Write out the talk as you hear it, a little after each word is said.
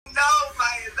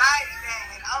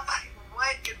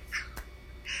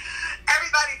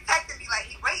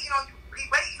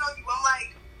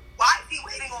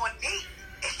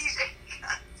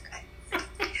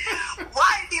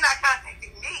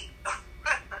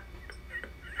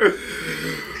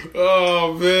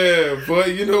Oh man,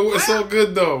 but you know it's all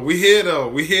good though. We here though.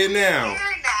 We here now.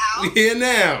 We here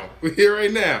now. We here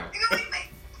right now. We made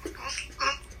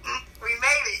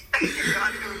it. We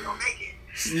gonna make it.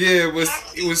 Yeah,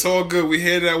 it was all good. We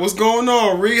here now. What's going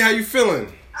on, Ree? How you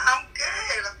feeling? I'm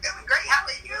good. I'm feeling great. How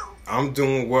are you? I'm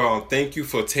doing well. Thank you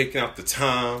for taking out the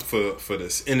time for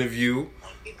this interview.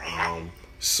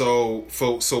 So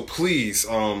please,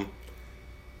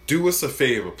 do us a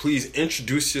favor. Please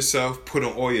introduce yourself. Put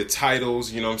on all your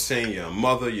titles. You know what I'm saying? You're a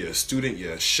mother. You're a student.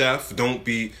 You're a chef. Don't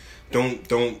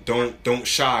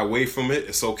shy away from it.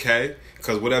 It's okay.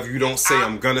 Because whatever you don't say,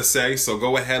 I'm gonna say. So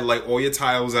go ahead, let all your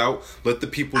titles out. Let the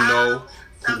people know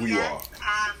who you are.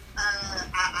 I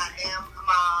am a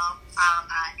mom.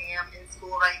 I am in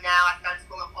school right now. I started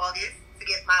school in August to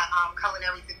get my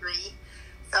culinary degree.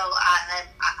 So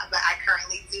I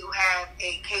currently do have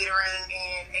a catering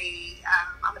and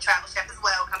I'm a travel chef as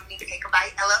well. Company Take a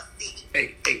Bite LLC.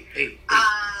 Hey.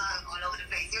 All over the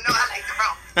place. You know I like to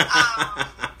roam.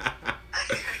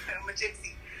 I'm a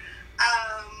gypsy.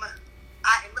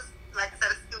 I am, like I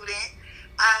said, a student.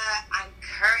 I'm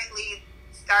currently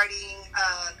starting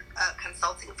a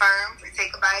consulting firm for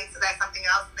Take a Bite. So that's something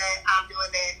else that I'm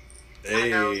doing that I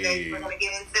know that we're going to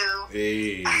get into.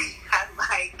 Hey. I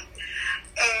like.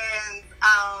 And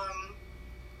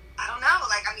I don't know.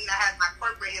 Like, I mean, I had my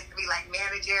corporate history, like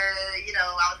manager. You know,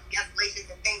 I was in guest relations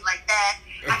and things like that.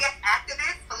 I guess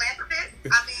activist, philanthropist.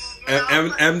 I mean, you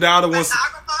know, M. Dowder wants.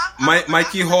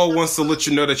 Mikey Hall wants to let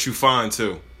you know that you fine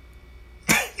too.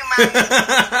 Thank you, Mike.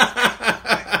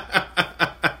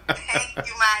 Thank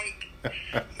you, Mike.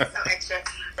 You're so extra.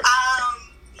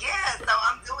 Yeah. So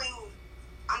I'm doing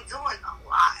a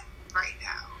lot right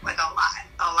now. Like a lot.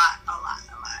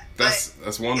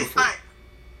 That's wonderful.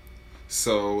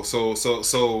 So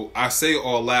I say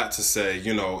all that to say,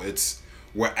 you know,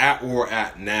 we're at where we're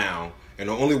at now, and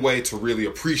the only way to really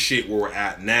appreciate where we're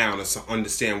at now is to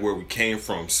understand where we came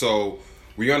from. So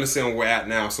we understand where we're at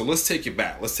now. So let's take it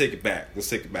back. Okay, so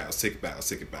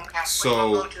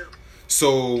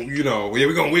you know, yeah,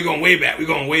 we're going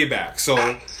way back.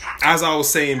 So as I was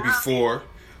saying before,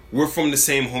 we're from the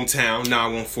same hometown,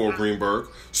 914 Greenburgh.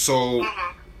 So.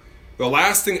 The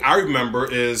last thing I remember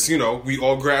is, you know, we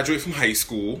all graduated from high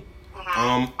school.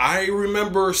 I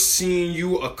remember seeing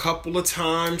you a couple of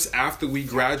times after we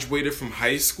graduated from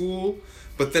high school.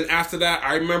 But then after that,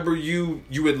 I remember you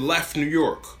had left New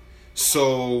York.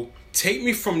 So take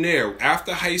me from there.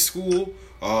 After high school,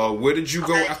 where did you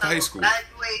go after high school? We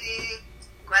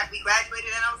graduated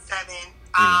in 07.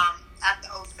 After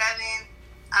 07,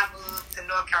 I moved to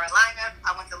North Carolina.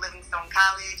 I went to Livingstone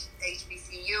College,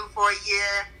 HBCU, for a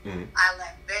year. I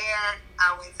left there.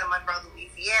 I went to Monroe,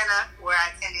 Louisiana, where I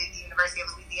attended the University of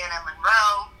Louisiana at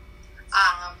Monroe.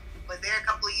 Was there a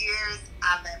couple of years.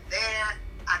 I left there.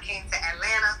 I came to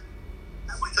Atlanta.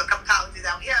 I went to a couple colleges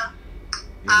out here.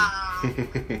 And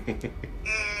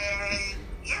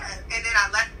then I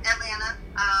left Atlanta.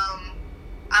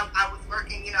 I was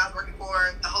working, you know, I was working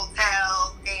for the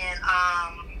hotel, and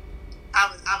I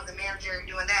was a manager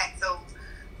doing that. So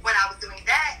when I was doing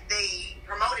that, they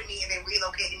promoted me and then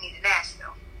relocated me to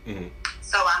Nashville.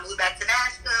 So I moved back to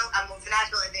Nashville. I moved to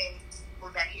Nashville and then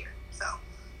moved back here. So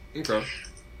okay,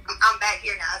 I'm back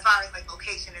here now. As far as like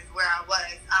location is where I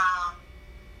was.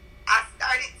 I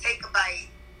started Take a Bite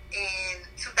in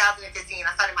 2015.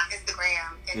 I started my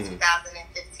Instagram in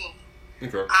 2015.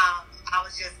 Okay. I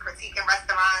was just critiquing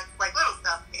restaurants, like little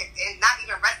stuff, and not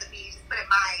even recipes, just putting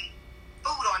my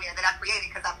food on there that I created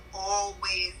because I've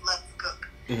always loved to cook.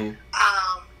 And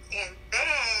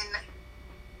then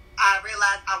I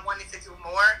realized I wanted to do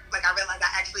more. Like, I realized I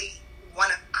actually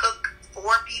want to cook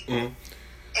for people. And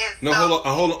no,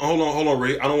 hold on,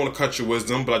 Ray. I don't want to cut your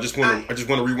wisdom, but I just want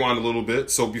to rewind a little bit.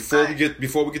 So before we get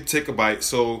to Take a Bite,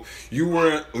 so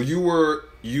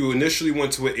you initially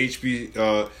went to an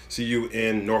HBCU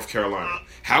in North Carolina.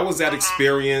 How was that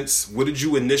experience? What did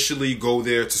you initially go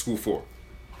there to school for?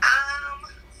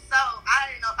 So I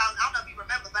didn't know if I don't know if you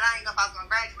remember, but I didn't know if I was gonna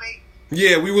graduate.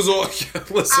 Yeah, we was all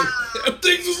listen.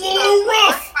 Things was a little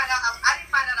rough. I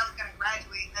didn't find out I was gonna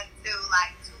graduate until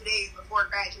like 2 days before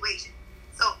graduation.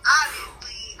 So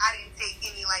obviously I didn't take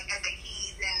any like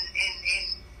SATs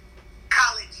and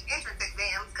college entrance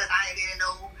exams because I didn't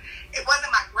know. It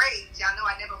wasn't my grades. Y'all know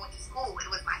I never went to school.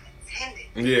 It was my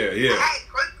attendance. Yeah. I had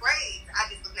good grades. I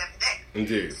just was never there.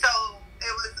 Indeed. So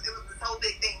it was this whole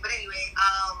big thing. But anyway,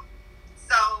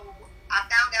 so I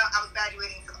found out I was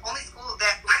graduating. So the only school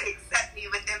that would accept me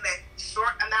within that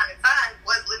short amount of time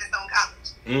was Livingstone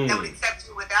College. That would accept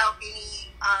you without any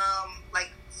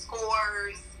like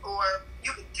scores, or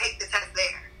you could take the test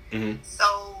there.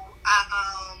 So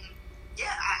I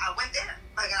went there.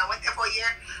 Like, I went there for a year.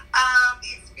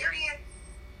 The experience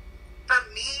for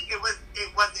me, it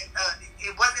wasn't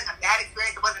a bad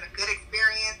experience. It wasn't a good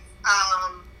experience.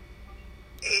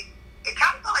 It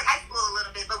kind of felt like high school a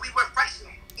little bit, but we were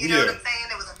freshmen. You know what I'm saying?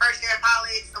 It was a first year of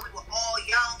college, so we were all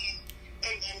young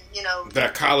and you know,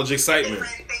 that college excitement.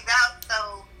 Figuring things out.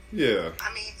 So yeah,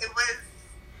 I mean,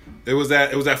 it was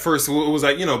that first. It was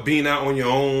like, you know, being out on your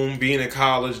own, being in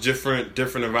college, different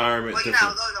environment. Well, you know, I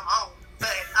was always on my own,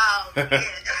 but yeah,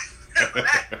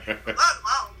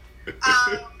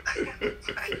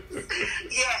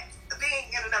 yeah, being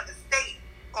in another state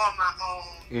on my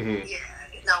own. Mm-hmm. Yeah,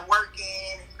 you know,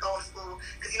 working, going to school,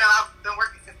 because you know I've been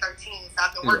working since 13, so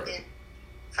I've been working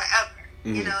forever.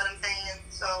 Mm-hmm. You know what I'm saying?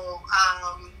 So,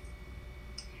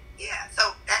 yeah.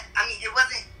 So that, I mean, it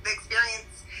wasn't the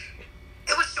experience.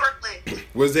 It was short-lived.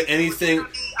 Was there anything? I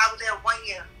was there 1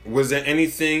 year. Was there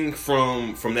anything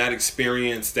from that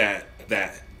experience that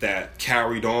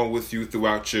carried on with you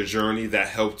throughout your journey that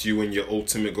helped you in your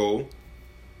ultimate goal?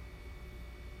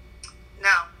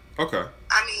 No. Okay.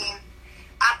 I mean,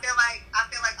 I feel like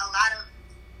a lot of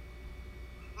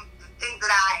things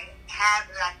that I have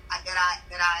that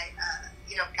I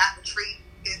you know, got the treat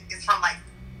is from like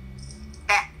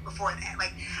back before that.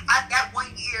 Like that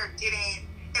 1 year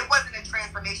it wasn't a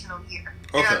transformational year.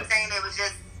 You know what I'm saying? It was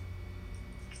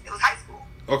high school.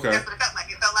 Okay. That's what it felt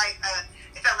like. It felt like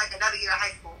another year of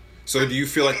high school. So do you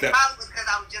feel like that? It probably was because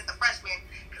I was just a freshman.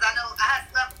 Because I know I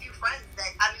had a few friends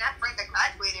I had friends that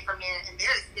graduated from there, and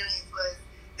their experience was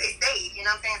they stayed. You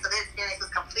know what I'm saying? So their experience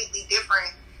was completely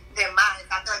different than mine.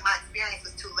 So I feel like my experience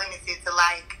was too limited to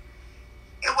like.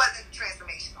 It wasn't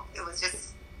transformational. It was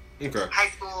just high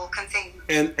school continued.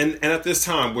 And at this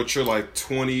time, which you're like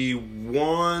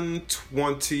 21,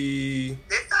 20...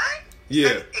 This time?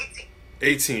 Yeah.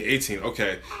 18.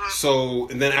 Okay. Mm-hmm. So,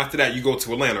 and then after that, you go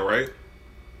to Atlanta, right?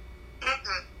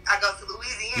 I go to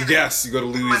Louisiana. Yes, you go to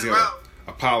Louisiana. Monroe.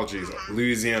 Apologies. Mm-hmm.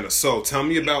 Louisiana. So, tell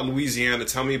me about Louisiana.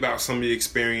 Tell me about some of your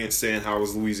experience there and how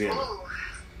was Louisiana. Ooh.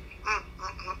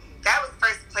 That was the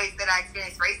first place that I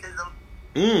experienced racism.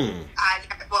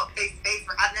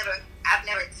 I've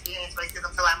never experienced racism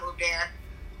until I moved there.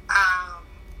 I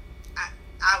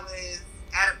was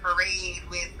at a parade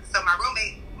with my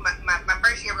roommate, my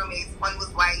first year roommates. One was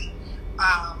white,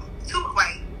 two were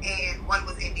white, and one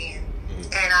was Indian.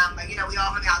 And you know, we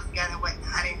all hung out together.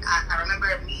 I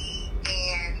remember me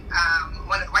and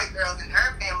one of the white girls and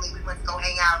her family. We went to go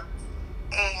hang out,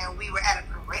 and we were at a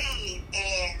parade.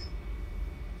 And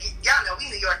y'all know we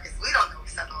New Yorkers, we don't know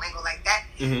Southern lingo like that.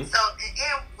 Mm-hmm. So,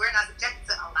 and we're not subjected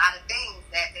to a lot of things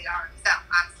that they are in the South,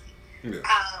 honestly. Yeah.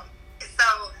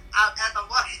 So, as I'm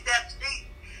walking down the street,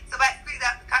 somebody screams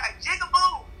out the car,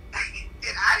 "Jigaboo!"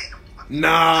 And I didn't.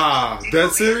 Nah,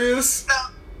 that's serious? So,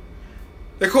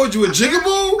 they called you a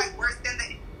jigaboo? Like worse than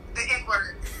the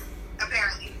N-word,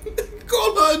 apparently.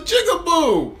 Called her a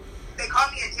jigaboo. They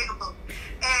called me a jigaboo.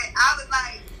 And I was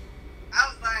like,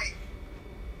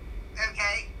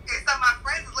 okay. And so my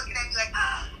friends was looking at me like,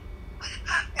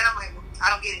 and I'm like, I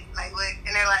don't get it. Like, what?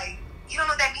 And they're like, you don't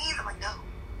know what that means? I'm like, no.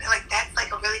 They're like, that's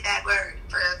like a really bad word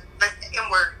for the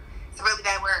N-word. It's a really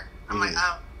bad word. I'm like,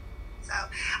 oh. So,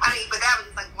 I mean, but that was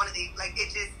just like one of the, like, it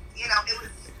just, you know, it was.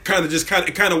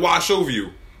 It kind of wash over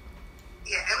you.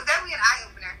 Yeah, it was definitely an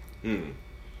eye-opener.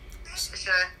 That's for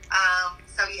sure.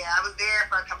 So, yeah, I was there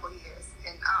for a couple of years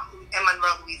in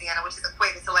Monroe, Louisiana, which is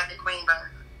equated to like a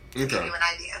greenburgh. To give you an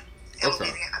idea.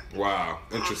 Okay. Wow.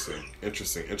 Interesting.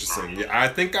 Yeah, I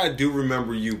think I do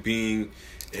remember you being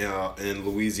in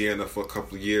Louisiana for a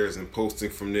couple of years and posting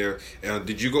from there.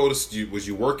 Did you go to? Was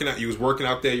you working out? You was working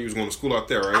out there. You was going to school out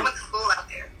there, right? I went to school out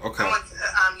there. Okay. I went to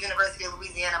University of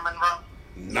Louisiana, Monroe.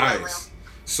 Nice.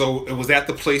 So it was at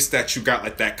the place that you got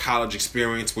like that college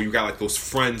experience where you got like those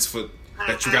friends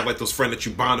that you got like those friends that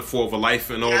you bonded for over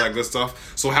life and all that good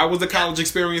stuff. So how was the college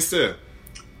experience there?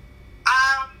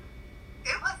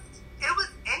 It was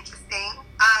interesting.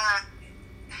 I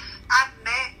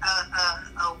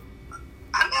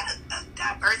met a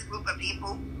diverse group of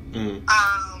people. Mm-hmm.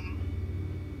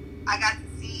 I got to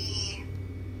see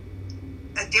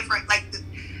a different, like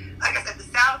I said, the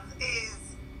South is.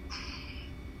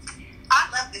 I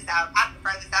love the South. I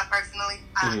prefer the South personally.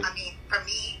 Mm-hmm. I mean, for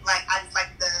me, like I just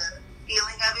like the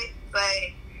feeling of it,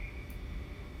 but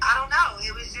I don't know.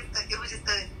 It was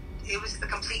just a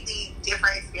completely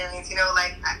different experience. You know,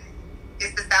 like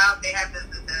it's the South. They have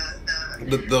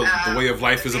the way of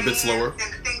life is a bit slower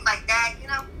and things like that. You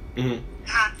know.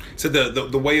 Mm-hmm. So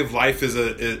the way of life is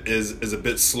a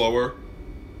bit slower.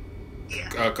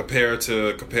 Yeah. Compared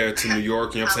to New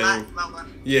York, you know what I'm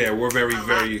saying? Yeah, we're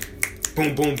very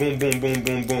boom, boom, boom, boom, boom,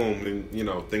 boom, boom, and you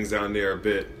know things down there a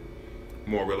bit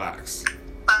more relaxed.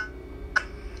 But,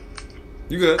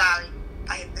 You good? sorry,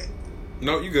 I hit the.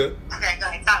 No, you good. Okay, go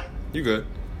ahead. Sorry. You good.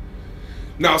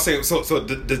 No, I was saying,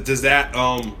 does that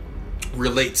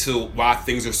relate to why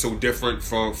things are so different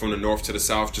from the north to the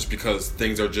south, just because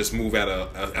things are just move at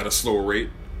a slower rate?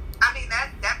 I mean,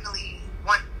 that's definitely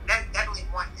one. That's definitely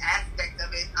one aspect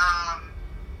of it.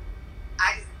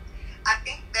 I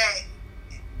think that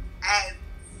as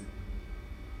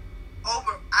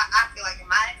I feel like in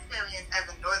my experience as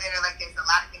a northerner, like there's a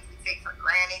lot of things we take for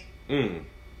granted.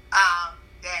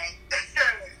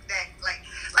 That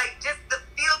like just the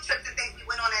field trips and things we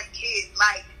went on as kids,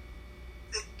 like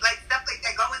stuff like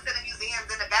that, going to the museums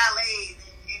and the ballets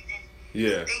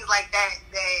and things like that.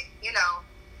 That I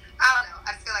don't know.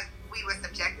 I feel like we were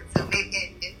subjected to.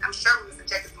 And I'm sure we were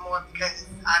subjected to more because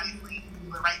obviously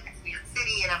we were right next to New York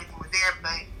City and everything was there.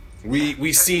 But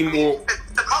we see more.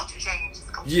 The culture changed.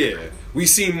 We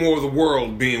see more of the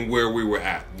world being where we were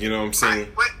at. You know what I'm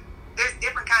saying? Right. There's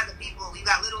different kinds of people. We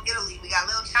got Little Italy. We got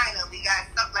Little China. We got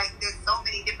stuff like there's so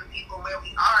many different people where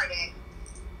we are that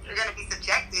you're going to be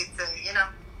subjected to,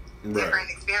 different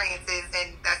experiences,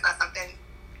 and that's not something.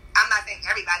 I'm not saying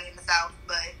everybody in the South,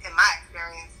 but in my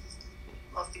experience,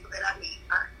 most people that I meet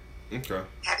aren't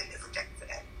having been subjected to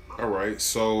that. All right,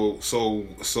 so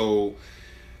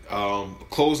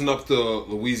closing up the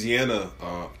Louisiana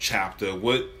chapter,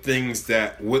 what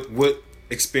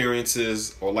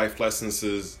experiences or life lessons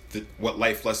what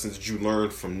life lessons did you learn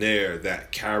from there that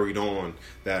carried on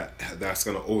that's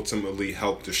going to ultimately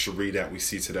help the Cherie that we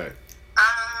see today?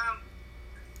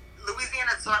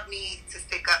 Louisiana taught me to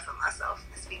stick up for myself,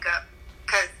 to speak up,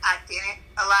 because I didn't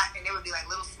a lot, and it would be like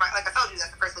little smart. Like I told you,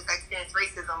 that's the first place I experienced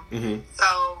racism.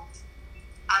 So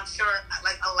I'm sure,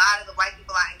 like a lot of the white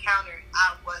people I encountered,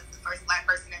 I was the first black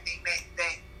person that they met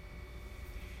that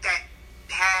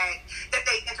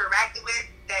they interacted with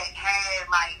that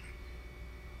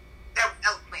was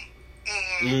eloquent,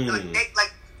 and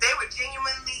they were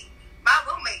genuinely. My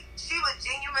roommate, she was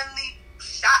genuinely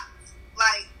shocked.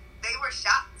 Like they were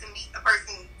shocked to meet a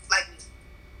person like me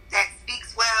that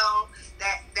speaks well,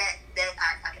 that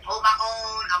I can hold my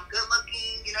own. I'm good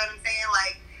looking. You know what I'm saying?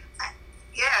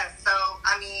 So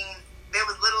I mean, there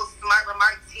was little smart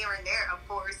remarks here and there, of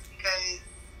course, because.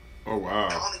 Oh wow!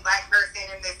 The only black person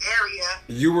in this area.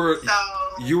 You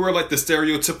were like the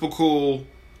stereotypical.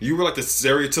 You were like the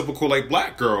stereotypical like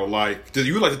black girl. Like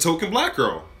you were like the token black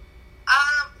girl.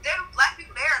 There were black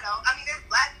people there though. I mean, there's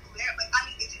black people there, but I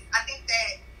mean, I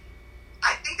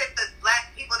think that the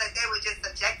black people that they were just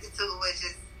subjected to was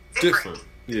just different.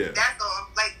 Yeah. That's all.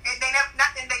 Like, and they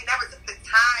never took the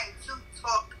time to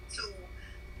talk to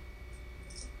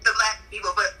the black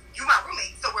people. But you my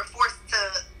roommate, so we're forced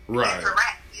to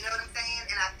interact. You know what I'm saying?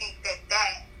 And I think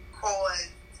that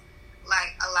caused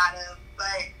like a lot of,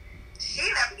 but she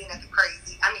never did nothing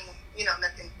crazy. I mean,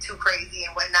 nothing too crazy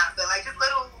and whatnot, but like just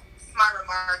little smart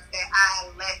remarks that I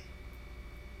let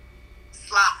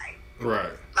slide.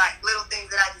 Right. Like little things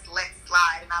that I just let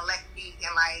slide and I let be,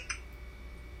 and like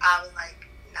I was like,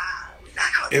 nah, we're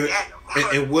not gonna do that no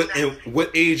more. And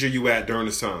what age are you at during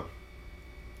this time?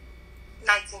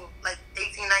 19, like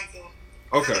 18, 19.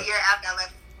 Okay. This is the year after I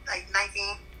left, like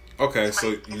 19. Okay,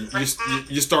 so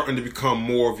you're starting to become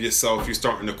more of yourself. You're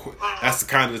starting to. That's the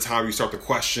kind of the time you start to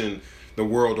question the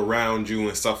world around you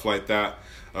and stuff like that.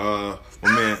 Man. I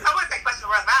wouldn't say question the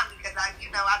world around me because I've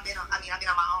been on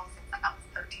my own since I was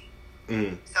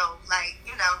 13. So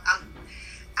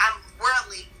I'm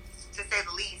worldly to say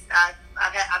the least.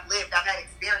 I've had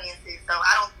experiences. So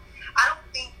I don't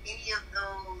think any of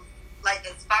those, like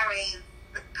as far as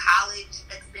the college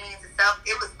experience itself,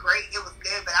 it was great. It was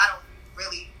good, but I don't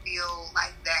really feel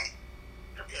like that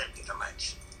prepared me so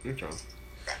much. Okay.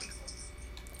 That makes sense.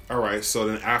 All right. So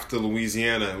then after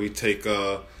Louisiana, we take.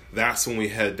 That's when we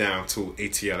head down to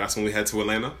ATL. That's when we head to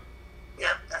Atlanta.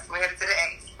 Yep. That's when we headed to the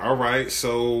A. All right.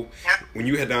 So when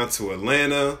you head down to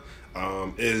Atlanta,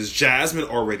 is Jasmine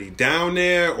already down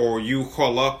there, or you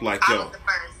call up like, yo? I was the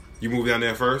first. You moved down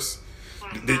there first.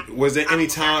 Was there any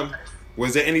time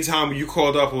when you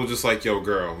called up and was just like, yo,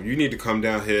 girl, you need to come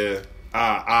down here?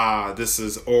 This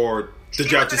is, or did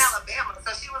she y'all was in just? Alabama,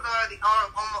 so she was already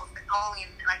almost only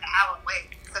like an hour away.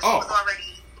 So she was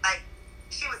already like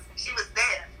she was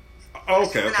there. Oh,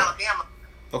 okay. She was in Alabama.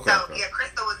 Okay. So yeah,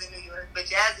 Crystal was in New York, but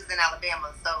Jazz is in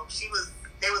Alabama, so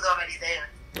they was already there.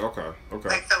 Okay.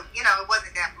 Like so, it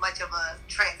wasn't that much of a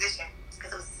transition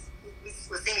because we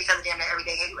were seeing each other damn near every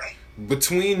day anyway.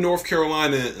 Between North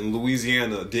Carolina and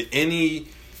Louisiana, did any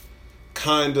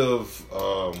kind of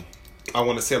I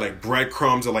want to say like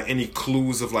breadcrumbs or like any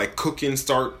clues of like cooking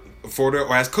start for there,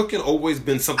 or has cooking always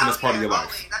been something that's part of your life?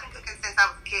 Always. I've been cooking since I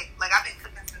was a kid. Like I've been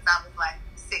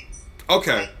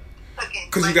Okay. Cooking.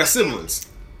 Because you got siblings.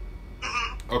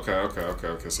 Mm-hmm.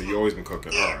 Okay. So you always been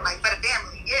cooking. Yeah, All right. like for the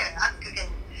family. Yeah, I've been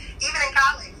cooking. Even in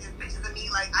college, there's pictures of me,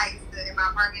 like, I used to, in my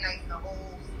apartment, I used to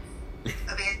hold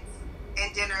events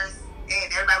and dinners,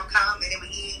 and everybody would come and they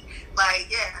would eat. Like,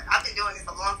 yeah, I've been doing this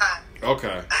a long time.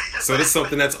 Okay. So this is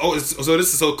something that's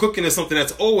so cooking is something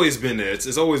that's always been there.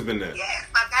 It's always been there. Yeah,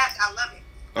 it's my passion. I love it.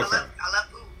 Okay. I love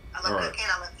food. I love cooking.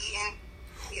 I love eating.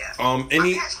 Yeah.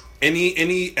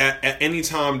 At any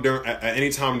time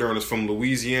during this, from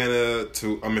Louisiana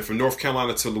to from North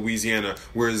Carolina to Louisiana,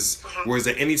 whereas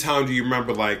at any time do you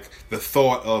remember like the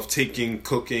thought of taking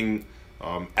cooking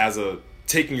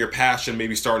taking your passion,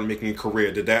 maybe starting making a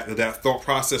career? Did that thought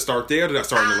process start there, or did that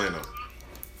start in Atlanta?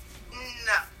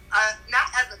 No, not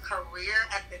as a career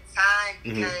at the time,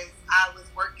 because I was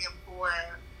working for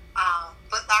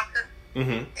Foot Locker,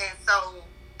 and so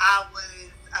I was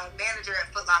a manager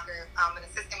at Foot Locker, an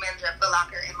assistant manager at Foot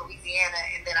Locker in Louisiana,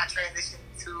 and then I transitioned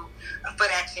to Foot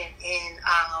Action in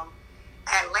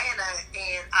Atlanta,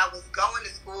 and I was going to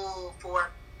school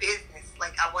for business.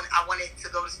 Like, I wanted to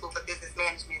go to school for business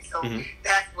management. So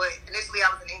that's what initially I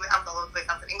was all over the place.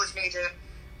 I was an English major,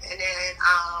 and then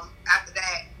after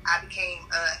that I became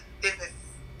a business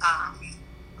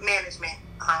management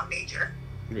major,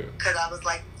 because I was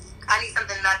like, I need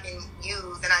something that I can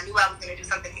use, and I knew I was going to do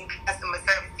something in customer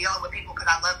service, dealing with people, because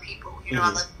I love people. You know,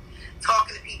 I love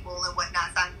talking to people and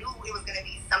whatnot. So I knew it was going to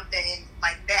be something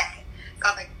like that. So I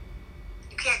was like,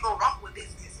 you can't go wrong with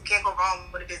business. You can't go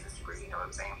wrong with a business degree. You know what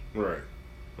I'm saying? Right.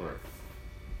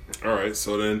 All right.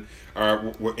 So then, all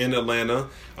right, we're in Atlanta.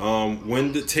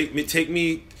 When did take me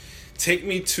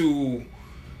to?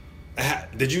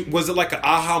 Was it like an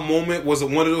aha moment? Was it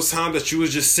one of those times that you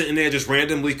was just sitting there just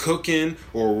randomly cooking,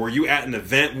 or were you at an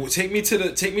event? Take me to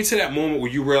that moment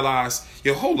where you realized,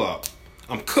 yo, hold up,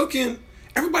 I'm cooking.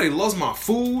 Everybody loves my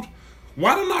food.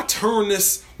 Why don't I turn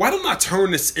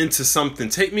this into something?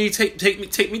 Take me to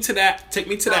that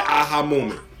aha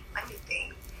moment. Let me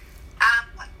think.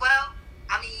 Well,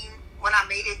 I mean, when I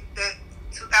made it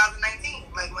to 2019,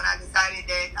 like when I decided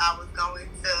that I was going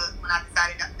to,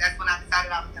 that's when I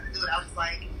decided I was going to do it. I was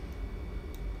like,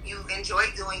 you enjoy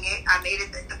doing it. I made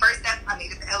it, the first step, I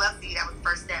made it the LLC. That was the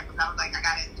first step. I was like, I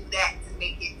got to do that to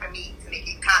make it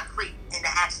concrete and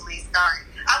to actually start.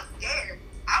 I was scared.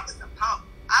 I was a punk.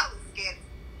 I was scared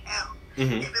as hell. If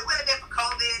it would have been for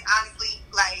COVID, honestly,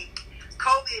 like,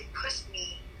 COVID pushed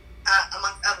me,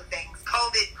 amongst other things.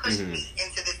 COVID pushed me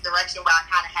into this direction where I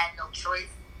kind of had no choice.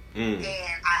 And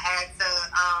I had to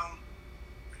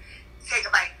take a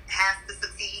bite, have to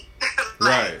succeed.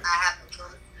 Right. I have no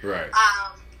choice. Right.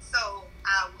 So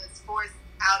I was forced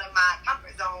out of my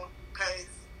comfort zone because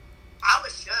I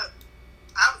was shook.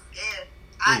 I was scared.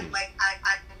 I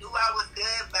knew I was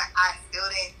good, but I still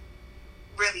didn't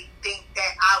really think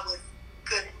that I was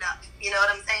good enough. You know what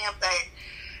I'm saying? But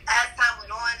as time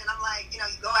went on, and I'm like, you know,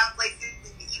 you go out places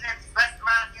and you eat at this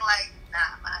restaurant, and you're like,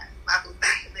 nah, my food's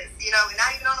better than this, you know, and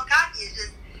not even on no cocky.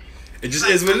 It just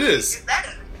is what it is. It's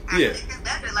better. I think it's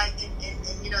better. Like, and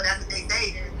you know, that's what they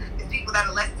say. There's people that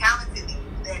are less talented than you,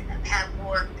 that have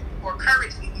more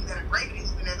courage than you, that are braver than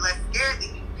you, and they're less scared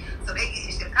than you. So they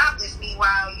get shit accomplished.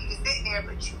 Meanwhile, you just sitting there,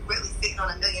 but you really sitting on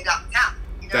 $1 million talent.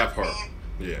 You know that what part. I'm saying?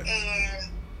 Yeah. And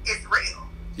it's real.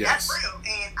 Yes. That's real.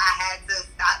 And I had to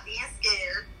stop being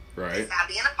scared. Right. Stop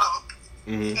being a punk.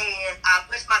 And I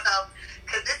pushed myself,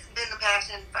 because this has been the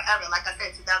passion forever. Like I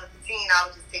said, 2015, I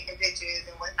was just taking pictures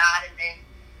and whatnot. And then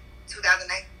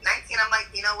 2019, I'm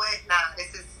like, you know what? Nah,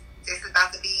 this is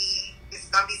about to be, this is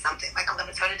going to be something. Like, I'm going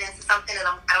to turn it into something, and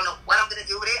I don't know what I'm going to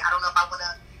do with it. I don't know if I want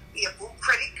to be a food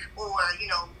critic or, you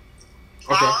know,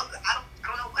 vlog. Okay. I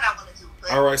don't know what I want to do.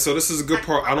 All right, so this is a good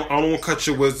part. I don't want to cut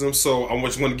your wisdom, so I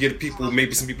just want to give people,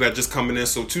 maybe some people that are just coming in.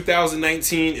 So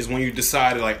 2019 is when you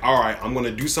decided, like, all right, I'm going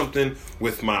to do something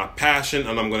with my passion,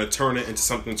 and I'm going to turn it into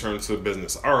something, turn it into a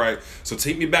business. All right, so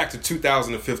take me back to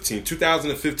 2015.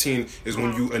 2015 is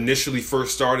when you initially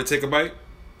first started Take a Bite?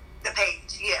 The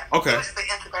page, yeah. Okay. It was just an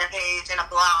Instagram page and a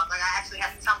blog. Like, I actually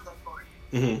had a Tumblr for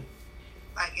it.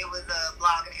 Like, it was a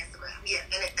blog and Instagram. Yeah,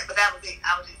 but that was it.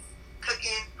 I was just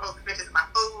cooking, posting pictures of my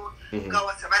food, going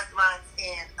to restaurants,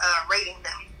 and rating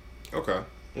them. Okay.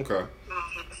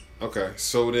 Okay.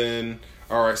 So then,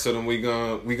 all right. So then we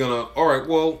gonna. All right.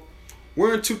 Well,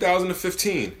 we're in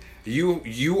 2015.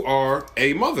 You are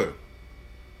a mother.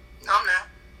 No, I'm not.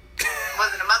 I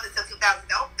wasn't a mother till 2000.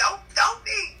 Don't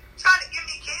be trying to give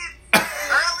me kids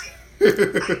early.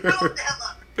 Hold the hell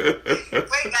up.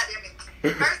 Wait, goddamn it.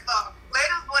 First of all,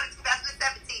 Leda was born in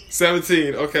 2017.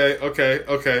 17.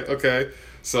 Okay.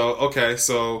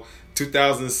 So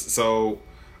 2000. So,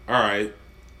 all right.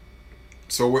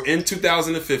 So we're in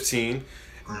 2015.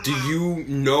 Mm-hmm. Do you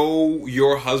know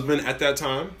your husband at that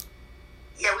time?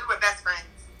 Yeah, we were best friends.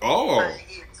 Oh. For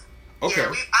years. Okay. Yeah,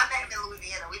 I met him in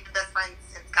Louisiana. We've been best friends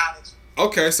since college.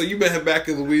 Okay, so you met him back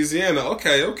in Louisiana.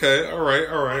 Okay. All right.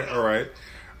 Yeah, we've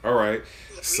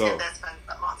been best friends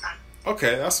for a long time.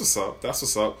 Okay, that's what's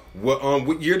up.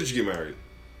 What year did you get married?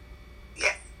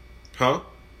 Yes. Huh?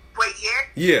 What year?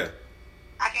 Yeah.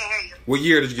 I can't hear you. What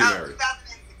year did you get married?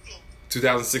 2016.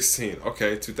 2016.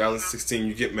 Okay, 2016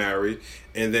 you get married,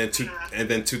 and then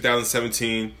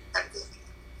 2017.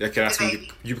 Okay, that's when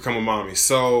you become a mommy.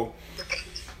 So,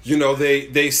 you know,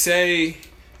 they say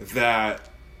that,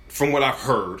 from what I've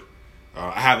heard,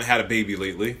 I haven't had a baby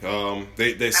lately.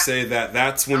 They say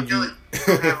that's when you.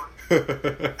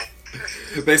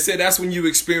 They say that's when you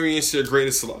experience your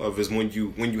greatest love, is when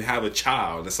you have a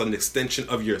child. It's an extension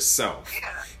of yourself.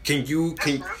 Can you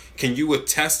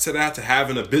attest to that? To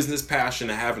having a business passion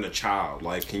and having a child,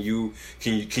 like can you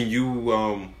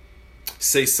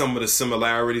say some of the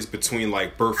similarities between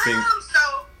like birthing?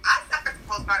 So I suffered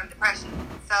from postpartum depression.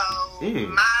 So it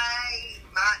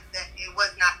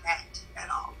was not that at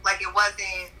all. Like it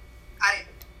wasn't.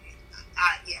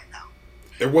 No.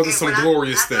 It wasn't some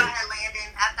glorious thing. After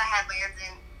I had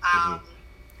Landon, I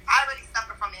already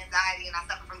suffered from anxiety and I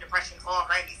suffered from depression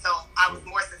already. So I was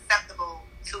more susceptible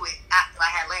to it after I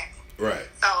had Landon. Right.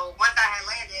 So once I had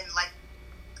Landon, like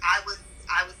I was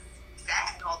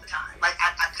sad all the time. Like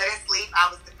I couldn't sleep. I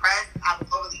was depressed. I was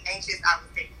overly anxious. I was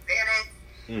taking Xanax.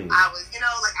 I was,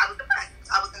 I was depressed.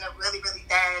 I was in a really, really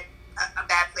bad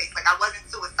place. Like I wasn't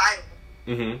suicidal.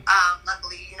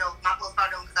 Luckily, my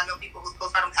postpartum, because I know people whose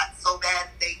postpartum got so bad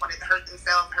they wanted to hurt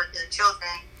themselves, hurt their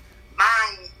children.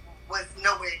 Mine was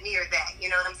nowhere near that. You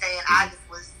know what I'm saying? I just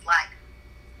was like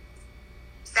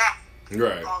sad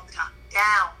all the time,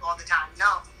 down all the time,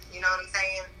 numb. You know what I'm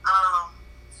saying?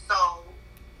 So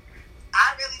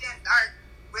I really didn't start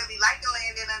really liking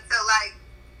Landon until like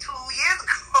 2 years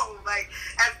ago. Like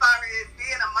as far as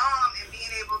being a mom and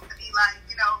being able to be like,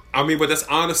 I mean, but that's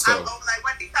honest though. Like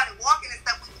once he started walking and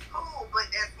stuff, we was cool. But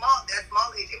that small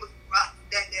age, it was rough.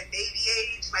 That baby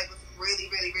age, like, was really,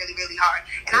 really, really, really hard.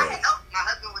 And I had help. My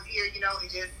husband was here, and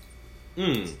just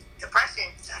depression.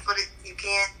 That's what you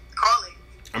can't call it.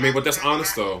 I mean, but that's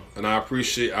honest though, and I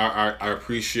appreciate your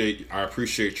honesty. I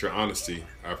appreciate your honesty.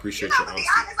 To be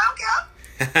honest, I don't care.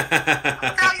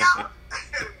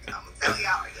 I'm gonna tell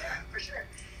y'all, yeah, for sure.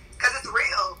 Because it's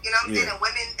real, you know what I'm saying? And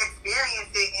women experience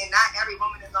it, and not every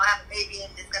woman is gonna have a baby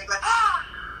and it's gonna be like,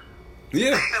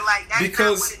 yeah, like that's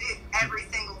not what it is every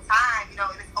single time,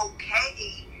 and it's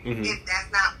okay if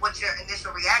that's not what your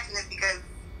initial reaction is, because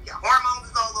your hormones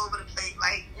is all over the place.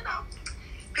 Like,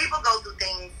 people go through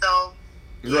things, so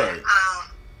right.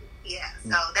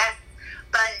 So that's,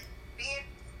 but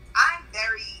I'm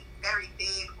very, very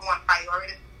big on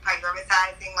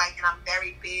prioritizing, like, and I'm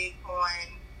very big on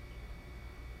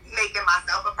making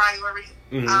myself a priority.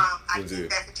 I think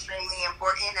that's extremely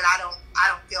important, and I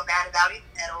don't feel bad about it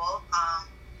at all.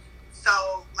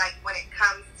 So like when it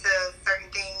comes to certain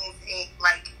things,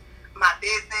 like my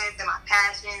business and my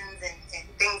passions and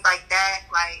things like that,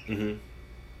 like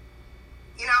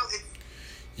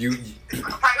it's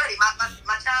a priority.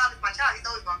 My child is my child. He's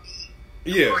always gonna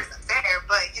be, of course, up there.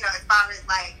 But as far as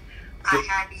like my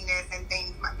happiness and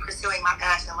things, pursuing my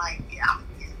passion, like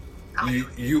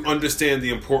you understand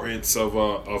the importance of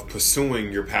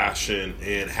pursuing your passion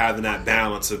and having that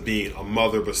balance of being a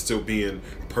mother but still being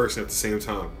a person at the same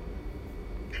time.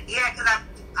 Yeah, because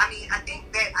I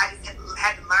think that I just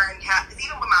had to learn how, because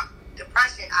even with my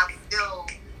depression, I was still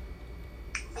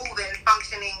moving,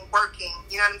 functioning, working.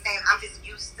 You know what I'm saying? I'm just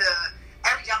used to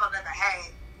every job I've ever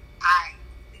had. I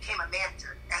became a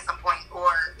manager at some point,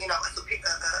 or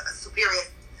a superior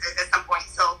at some point.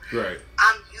 So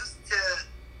I'm used to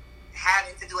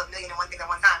having to do 1,000,001 things at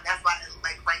one time. That's why,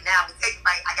 like right now,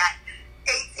 I got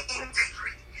 18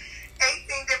 different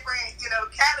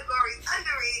categories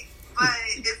under it, but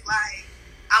it's like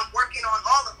I'm working on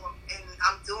all of them and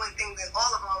I'm doing things in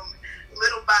all of them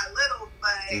little by little.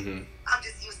 But I'm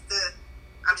just used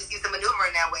to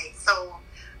maneuvering that way. So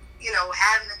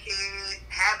having a kid,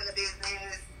 having a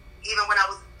business, even when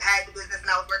I had the business and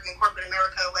I was working in corporate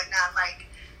America and whatnot, like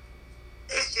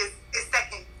it's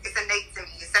innate to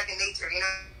me. It's second nature,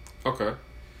 Okay.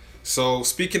 So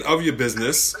speaking of your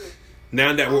business,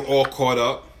 now that we're all caught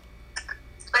up,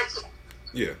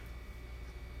 yeah.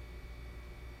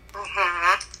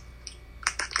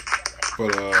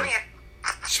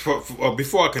 But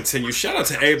before I continue, shout out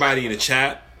to everybody in the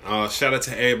chat. Shout out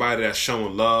to everybody that's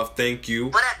showing love. Thank you.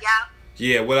 What up, y'all?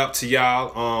 Yeah, what up to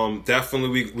y'all?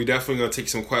 Definitely, we definitely gonna take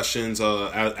some questions.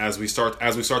 As we start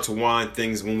to wind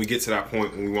things. When we get to that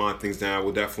point, when we wind things down,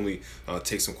 we'll definitely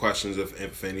take some questions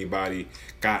if anybody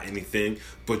got anything.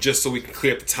 But just so we can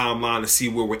clear up the timeline to see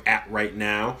where we're at right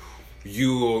now,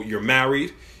 you're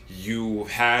married. You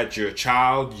had your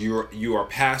child. You are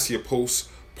past your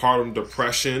postpartum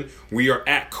depression. We are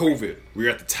at COVID. We're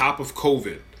at the top of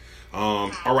COVID. All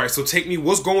right. So take me.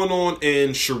 What's going on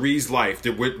in Cherie's life?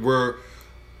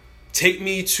 Take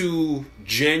me to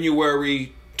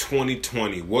January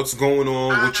 2020. What's going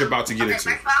on? What you're about to get into?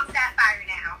 My phone's Sapphire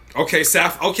now. Okay,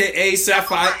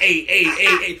 Sapphire.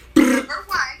 A. Number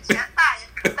one, just fired,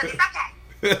 but it's okay.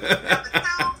 Number two,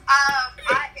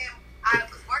 I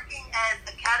was working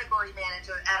as a category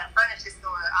manager at a furniture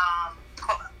store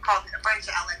called a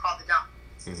furniture outlet called The Dump.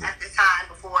 Mm-hmm. At the time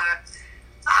before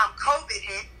COVID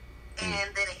hit,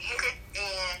 and then it hit it,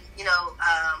 and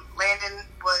Landon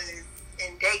was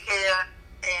in daycare,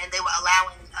 and they were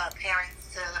allowing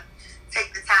parents to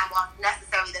take the time off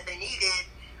necessary that they needed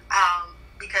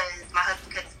because my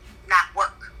husband could not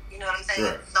work. You know what I'm saying?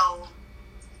 Right. So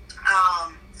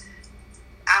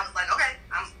I was like, okay,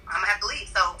 I'm gonna have to leave.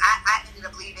 So I ended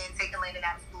up leaving, taking Landon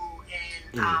out of school,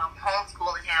 and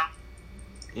homeschooling him.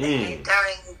 And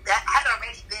during that, I had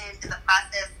already been in the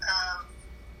process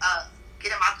of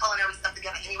getting my culinary stuff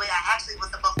together. Anyway, I actually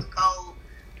was supposed to go.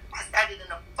 I started in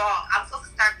the fall. I was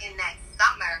supposed to start in that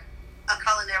summer a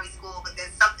culinary school, but then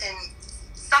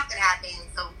something happened,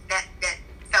 so that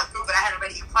fell through. But I had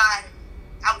already applied,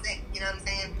 and I was in. You know what I'm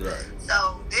saying? Right.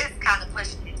 So this kind of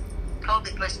pushed it.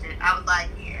 COVID pushed it. I was like,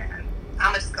 yeah,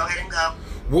 I'm gonna just go ahead and go.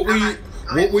 What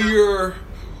were your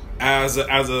as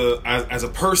a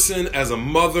person, as a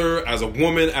mother, as a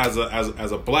woman, as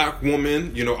a black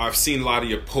woman? I've seen a lot of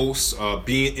your posts.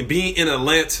 Being in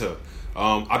Atlanta,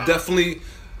 I've definitely.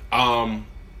 I'm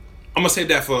gonna say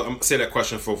that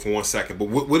question for 1 second. But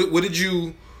what did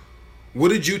you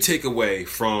take away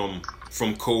from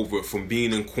COVID, from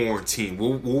being in quarantine?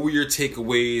 What were your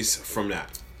takeaways from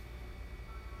that?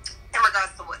 In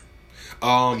regards to what?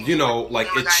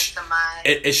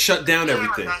 It shut down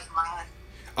everything.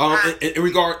 In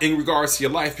regards to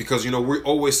your life, because we're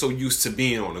always so used to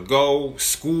being on the go,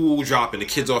 school, dropping the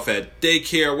kids off at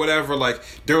daycare, whatever. Like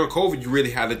during COVID, you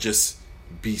really had to just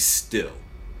be still.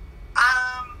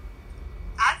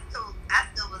 I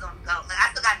still was on the go. Like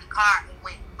I still got in the car and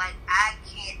went. Like I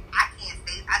can't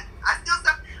stay. I still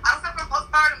suffer. I don't suffer from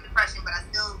postpartum depression, but I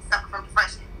still suffer from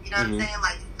depression. You know what I'm saying?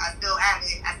 Like I still have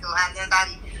it. I still have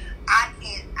anxiety. I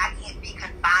can't be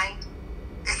confined.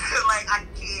 Like I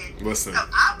can't. Listen. So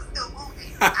I was still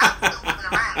moving. I was still moving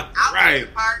around. I was in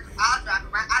the park. I'll drive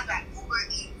around. I drive Uber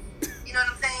Eats. You know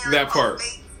what I'm saying? That part.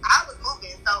 I was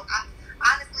moving. So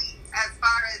honestly, as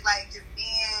far as like just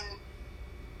being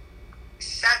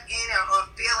shut in or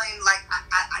feeling like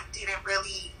I didn't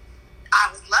really, I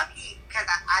was lucky because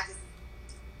I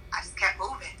just kept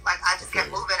moving. Like I just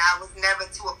kept moving. I was never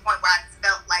to a point where I just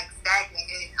felt like stagnant.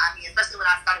 And I mean, especially when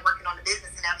I started working on the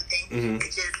business and everything,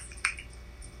 it just,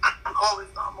 I'm always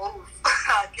gonna move.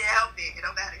 I can't help it. It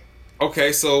don't matter.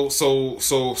 Okay, so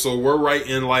we're right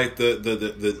in like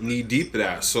the knee deep of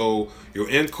that. So you're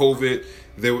in COVID.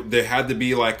 There had to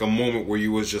be like a moment where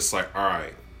you was just like, all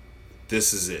right,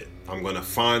 this is it. I'm gonna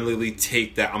finally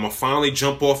take that. I'm gonna finally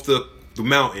jump off the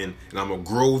mountain, and I'm gonna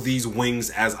grow these wings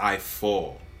as I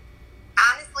fall.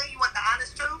 Honestly, you want the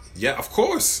honest truth? Yeah, of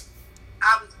course.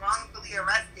 I was wrongfully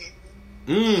arrested,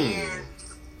 and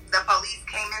the police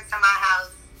came into my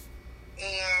house,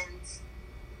 and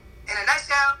in a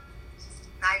nutshell,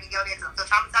 not even go there because I'm still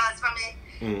traumatized from it.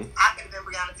 I could have been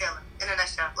Breonna Taylor in a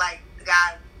nutshell. Like the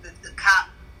guy, the cop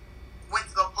went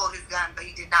to go pull his gun, but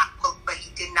he did not pull. But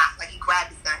he did not. Like he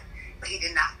grabbed his gun, but he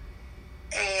did not.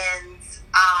 And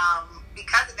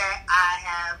because of that, I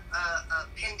have a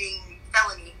pending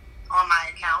felony on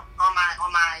my account, on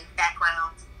my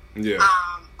background. Yeah.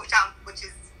 Which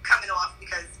is coming off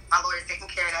because my lawyer's taking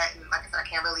care of that, and like I said, I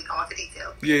can't really go into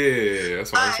detail. Yeah.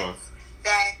 That's fine.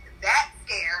 That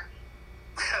scare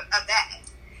of that,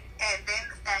 and then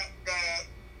the fact that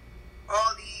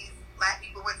all these black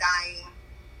people were dying,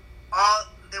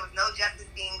 there was no justice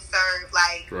being served.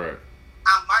 Like, right.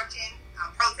 I'm marching,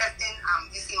 I'm protesting.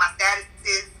 You see my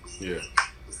statuses. We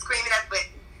screaming at, but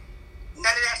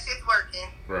none of that shit's working.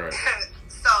 Right.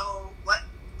 So what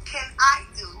can I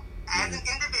do as an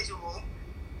individual,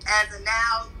 as a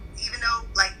now, even though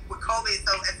like with COVID,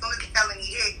 so as soon as the felony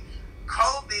hit,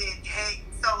 COVID hit,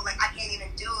 so like I can't even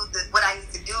do what I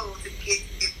need to do to get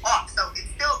it off. So it's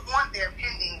still on there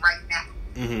pending right now.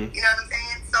 You know what I'm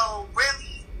saying? So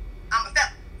really, I'm a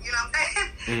felon. You know what I'm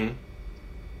saying?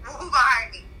 Who gonna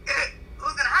hire me?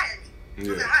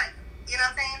 You know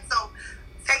what I'm saying? So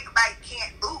take a bite,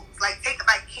 can't lose. Like, take a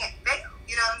bite, can't fail.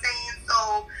 You know what I'm saying?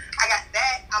 So I got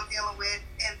that I'm dealing with,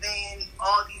 and then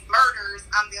all these murders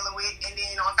I'm dealing with, and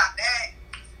then on top of that,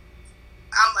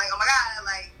 I'm like, oh my God,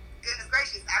 like, goodness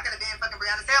gracious, I could have been fucking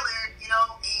Breonna Taylor, you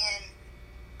know, and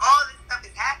all this stuff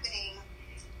is happening,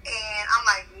 and I'm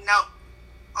like, no.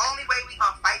 Only way we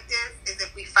gonna fight this is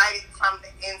if we fight it from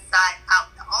the inside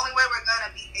out. The only way we're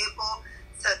gonna be able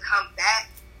to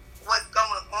combat what's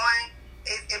going on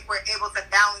is if we're able to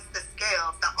balance the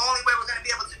scales. The only way we're gonna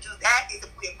be able to do that is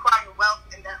if we acquire wealth,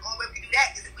 and the only way we can do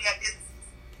that is if we have businesses.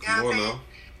 You know what I'm saying?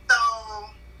 So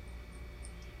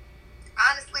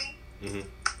honestly,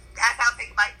 that's how Take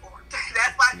a Bite formed.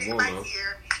 That's why Take a Bite's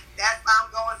here. That's why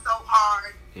I'm going so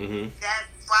hard.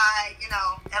 That's why, you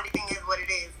know, everything is what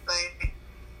it is. But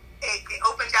it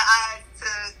opens your eyes to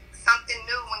something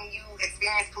new when you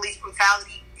experience police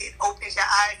brutality. It opens your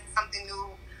eyes to something new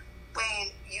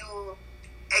when you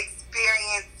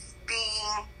experience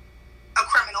being a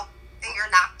criminal and you're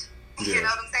not. Yeah. You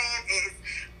know what I'm saying? Is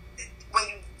when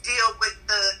you deal with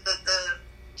the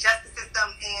justice system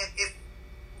and it's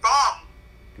wrong.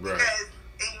 Right. Because,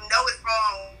 and you know it's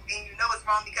wrong, and you know it's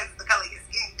wrong because it's the color of your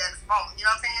skin that it's wrong. You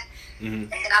know what I'm saying?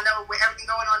 And I know with everything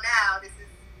going on now, this is,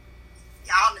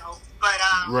 y'all know, but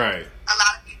right. A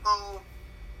lot of people,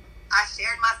 I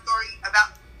shared my story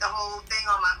about the whole thing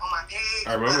on my page.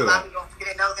 I remember that. A lot of that. people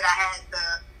didn't know that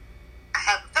I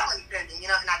have a felony pending, you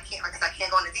know, and I can't, like I said, I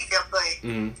can't go into detail, but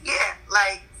yeah,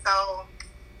 like, so.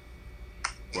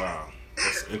 Wow,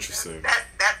 that's interesting.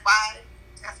 That's why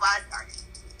I started.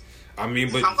 I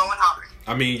mean, but I'm going hard.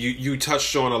 I mean, you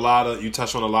touched on a lot of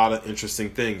interesting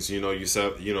things. You know, you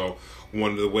said, you know,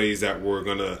 one of the ways that we're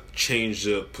gonna change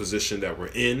the position that we're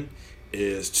in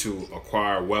is to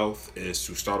acquire wealth, is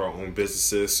to start our own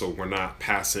businesses, so we're not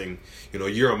passing, you know,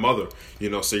 you're a mother, you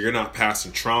know, so you're not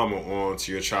passing trauma on to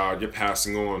your child, you're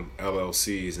passing on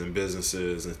LLCs and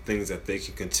businesses and things that they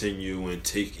can continue and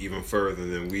take even further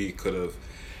than we could have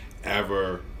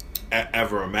ever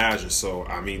imagined. So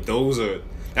I mean,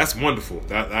 that's wonderful.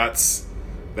 That's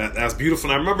beautiful.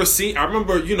 And I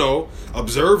remember, you know,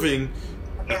 observing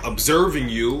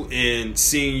you and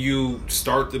seeing you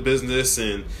start the business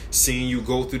and seeing you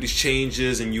go through these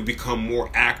changes and you become more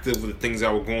active with the things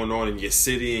that were going on in your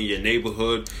city and your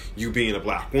neighborhood, you being a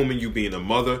black woman, you being a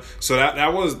mother. So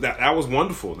that was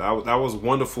wonderful. That was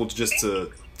wonderful just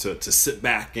to sit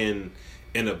back and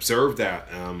observe that.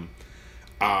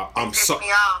 I'm so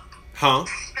huh?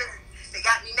 They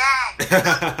got me mad.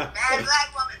 Mad black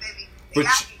woman, baby. They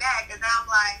got me mad because now I'm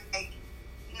like,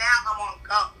 now I'm on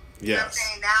go. You know what I'm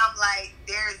saying? Now I'm like,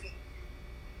 there's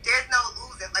no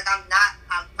losing. Like,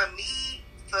 for me,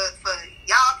 for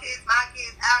y'all kids, my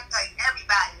kids, like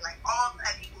everybody, like all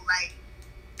black people, like.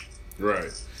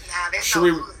 Right. Nah, there's no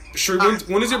losing. Sheree,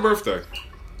 when is your birthday?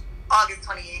 August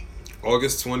 28th.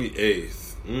 August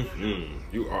 28th.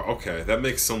 You are okay. That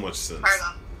makes so much sense.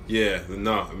 Virgo. Yeah,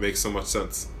 no, it makes so much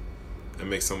sense. It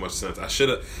makes so much sense. I should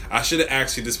have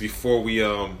asked you this before we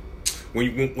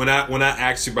when I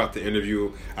asked you about the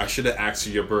interview. I should have asked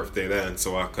you your birthday then,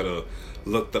 so I could have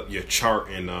looked up your chart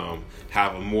and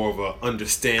have a more of a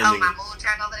understanding. Oh, my moon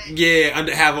chart over there.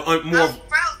 Yeah, have a more.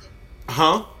 Frozen.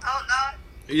 Huh? Oh Lord.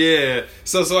 Yeah,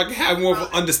 so I can have more of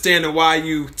an understanding why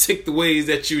you tick the ways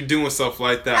that you do and stuff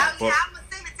like that. Oh, yeah, I'm gonna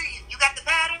send it to you. You got the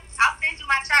pattern? I'll send you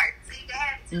my chart so you can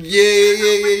have it too.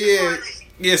 Yeah.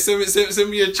 Yeah, send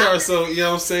me your chart so, you know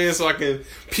what I'm saying, so I can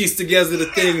piece together the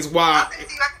things why. I'll send it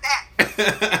to you after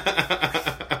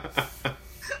that.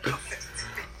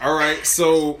 All right,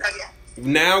 so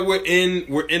now we're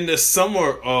in the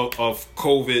summer of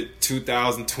COVID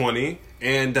 2020,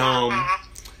 and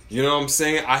you know what I'm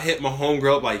saying? I hit my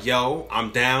homegirl up like, yo,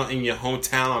 I'm down in your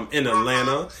hometown. I'm in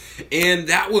Atlanta. And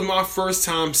that was my first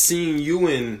time seeing you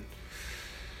in,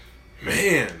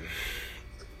 man.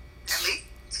 At least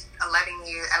 11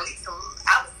 years. At least,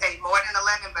 I would say more than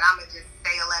 11, but I'm going to just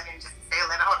say 11. Just say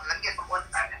 11. Hold on, let me get some water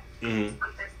started.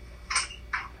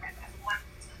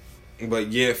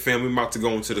 But yeah, fam, we're about to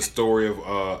go into the story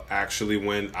of actually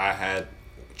when I had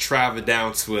traveled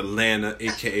down to Atlanta,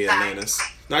 a.k.a. Atlantis.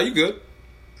 Nah, you good.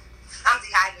 I'm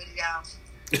dehydrated, y'all.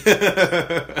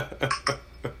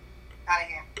 Out of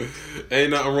here. Ain't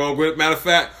nothing wrong with it. Matter of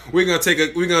fact, we're gonna take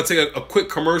a quick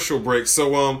commercial break.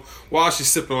 So while she's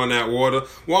sipping on that water,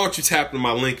 why don't you tap into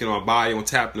my link in my bio and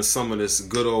tap into some of this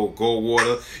good old gold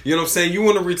water? You know what I'm saying? You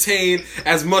want to retain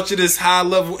as much of this high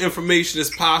level information as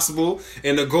possible,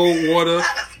 and the gold water.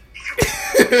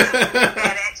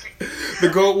 The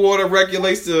gold water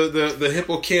regulates the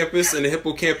hippocampus, and the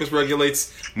hippocampus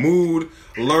regulates mood,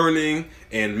 learning,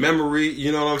 and memory.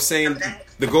 You know what I'm saying?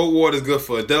 The goat water is good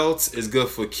for adults. It's good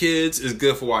for kids. It's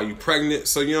good for while you pregnant.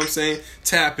 So, you know what I'm saying?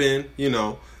 Tap in,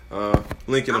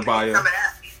 link in the bio. Some of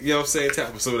that. You know what I'm saying?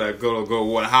 Tap in some of that goat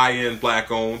water. High-end,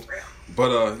 black-owned.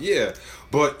 But, yeah.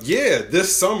 But, yeah,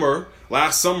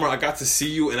 last summer, I got to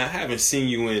see you, and I haven't seen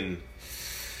you in,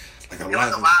 like, 11. It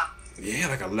was a while. Yeah,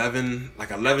 like 11,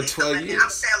 12 years. I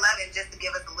would say 11 just to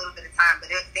give us a little bit of time,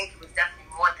 but I think it was definitely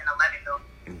more than 11, though.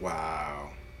 Wow.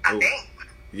 I think.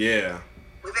 Yeah.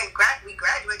 We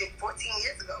graduated 14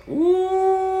 years ago.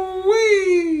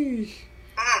 Ooh-wee.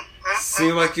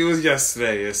 Seemed like it was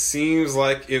yesterday. It seems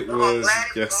like it was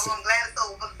yesterday. I'm glad it's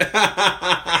over.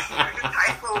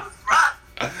 High school was rough.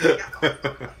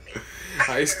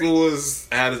 High school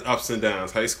had its ups and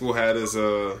downs. High school had its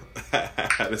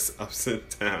ups and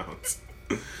downs.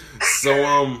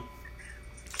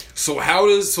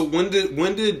 So when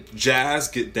did Jazz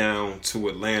get down to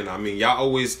Atlanta? I mean,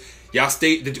 y'all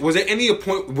stayed. Was there any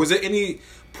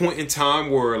point in time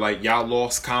where like y'all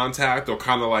lost contact, or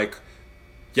kind of like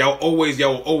y'all were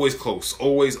always close,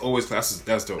 always close?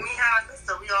 That's dope. Me and my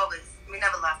sister, we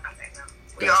never lost contact. No.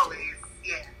 We That's always, dope.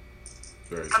 yeah.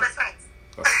 Very My dope. best friends.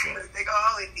 They gonna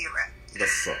always be around.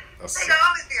 That's They gonna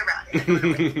always be around.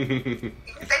 Even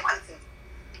if they wanted to.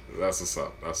 That's what's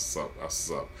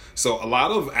up. So a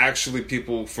lot of actually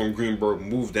people from Greenburgh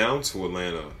moved down to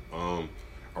Atlanta,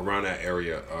 around that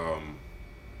area.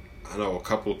 I know a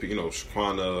couple of people,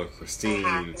 Shaquana, Christine.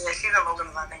 Mm-hmm. Yeah, she's a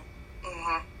Logan's, I think.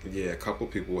 Mm-hmm. Yeah, a couple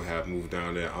of people have moved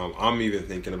down there. I'm even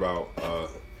thinking about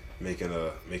making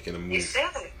a move. You should.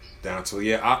 Down to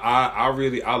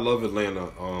I love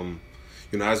Atlanta.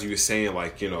 As you were saying,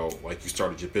 like you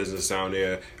started your business down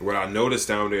there. And what I noticed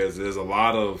down there is there's a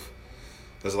lot of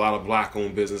black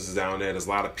owned businesses down there. There's a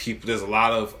lot of people. There's a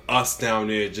lot of us down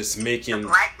there just making the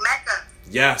Black Mecca.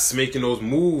 Yes, making those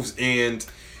moves. And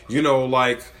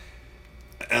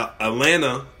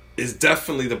Atlanta is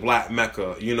definitely the Black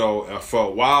Mecca. For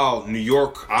a while, New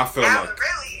York, I felt now like it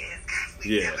really is.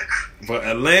 yeah, but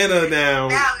Atlanta now.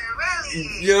 Now it really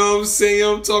is. You know what I'm saying?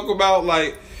 I'm talking about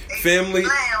like family.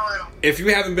 If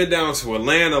you haven't been down to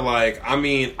Atlanta,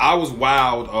 I was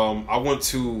wild.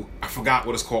 I forgot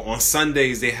what it's called. On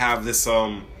Sundays they have this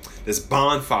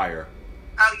bonfire.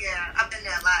 Oh yeah, I've been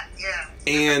there a lot. Yeah.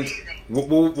 And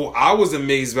what I was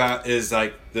amazed about is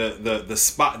like the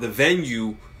spot, the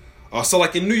venue. So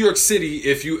like in New York City,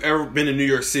 if you ever been in New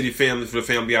York City, for the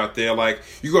family out there, like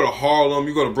you go to Harlem,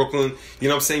 you go to Brooklyn, you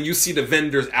know what I'm saying? You see the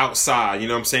vendors outside, you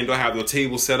know what I'm saying? They'll have their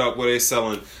table set up where they're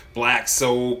selling black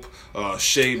soap,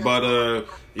 shea butter,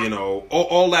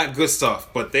 all that good stuff.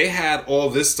 But they had all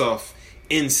this stuff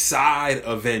inside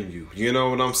a venue, you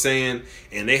know what I'm saying?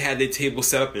 And they had their table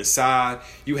set up inside.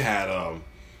 You had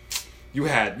you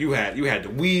had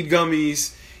the weed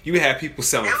gummies. You had people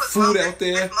selling food out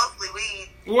there. It's mostly weed.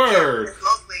 Word. Yeah,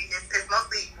 it's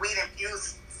mostly weed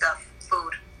infused stuff,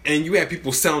 food. And you had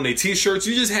people selling their T-shirts.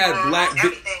 You just had black.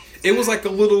 Everything. It was like a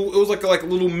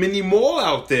little mini mall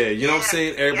out there. You know what I'm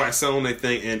saying? Everybody selling their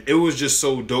thing, and it was just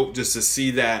so dope just to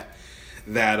see that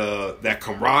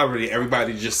camaraderie.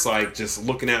 Everybody just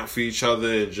looking out for each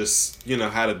other, and just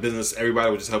had a business. Everybody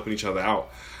was just helping each other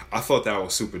out. I thought that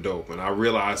was super dope, and I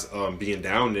realized being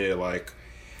down there like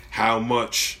how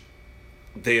much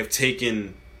they have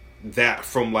taken that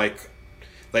from like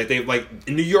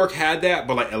New York had that,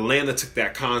 but like Atlanta took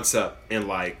that concept and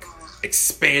like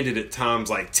expanded it times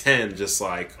like 10, just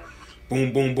like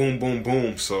boom, boom, boom, boom,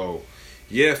 boom. So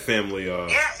yeah, family. Yeah,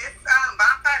 it's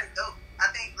bonfire is dope. I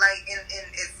think like in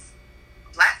it's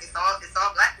black. It's all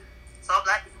black people. It's all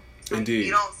black people. Indeed.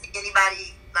 You don't see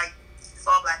anybody like it's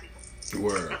all black people.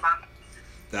 Word. I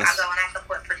go and I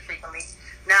support pretty frequently.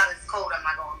 Now it's cold, I'm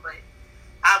not going, but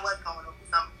I was going over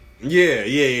summer. Yeah.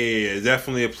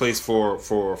 Definitely a place for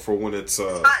when it's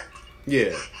fun.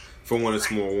 Yeah, for when it's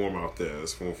more warm out there.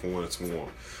 It's for when it's warm.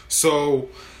 So,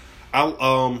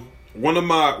 one of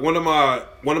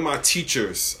my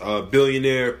teachers,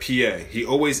 billionaire PA, he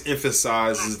always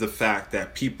emphasizes the fact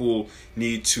that people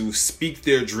need to speak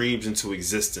their dreams into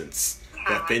existence.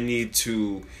 That they need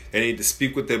to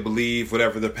speak what they believe,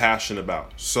 whatever they're passionate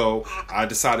about. So I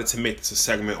decided to make this a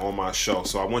segment on my show.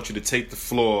 So I want you to take the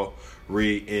floor,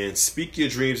 Ree, and speak your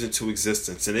dreams into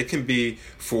existence. And it can be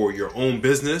for your own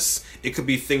business. It could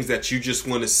be things that you just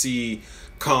want to see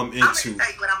come into. I'm going to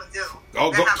tell you what I'm going to do.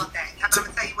 Oh, go. How about that? I'm going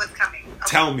to tell you what's coming. Okay.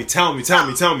 Tell me. So, take a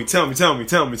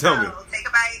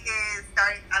bite is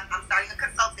starting. I'm starting a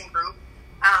consulting group.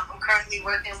 I'm currently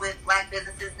working with black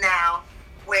businesses now,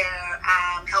 where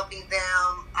I'm helping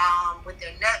them with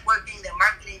their networking, their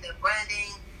marketing, their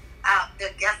branding,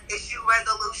 their guest issue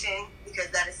resolution, because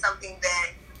that is something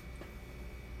that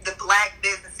the black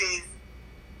businesses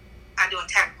are doing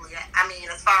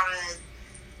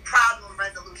problem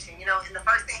resolution. You know, and the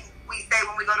first thing we say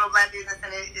when we go to a black business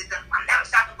and it's I'm never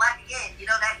shopping black again. You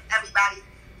know, that's everybody.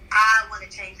 I want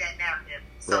to change that narrative.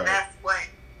 So that's what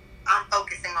I'm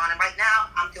focusing on. And right now,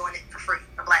 I'm doing it for free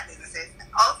for black businesses.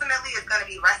 Ultimately, it's going to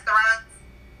be restaurants,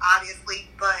 obviously.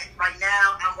 But right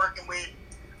now, I'm working with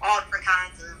all different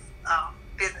kinds of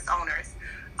business owners.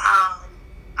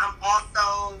 I'm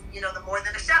also, you know, the More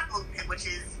Than a Chef movement, which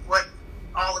is what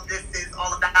all of this is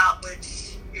all about,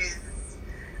 which is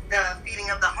the feeding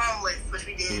of the homeless, which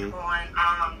we did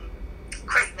on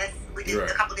Christmas. We did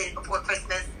a couple days before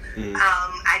Christmas.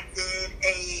 I did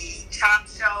a chop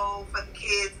show for the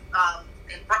kids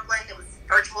in Brooklyn. It was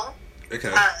virtual.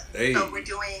 Okay. So we're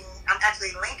doing, I'm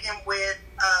actually linking with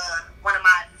one of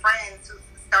my friends who's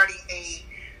starting a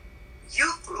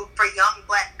youth group for young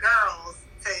black girls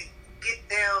to get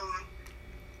them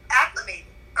acclimated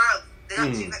early. They're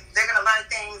going to learn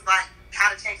things like how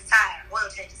to change a tire, oil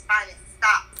changes, finances,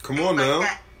 stops. Come on now.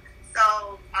 Like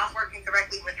so I'm working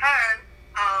directly with her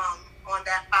on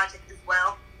that project as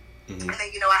well. And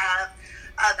then, you know, I have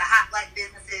the hot black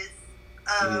businesses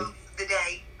of the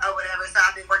day or whatever. So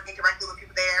I've been working directly with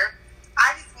people there.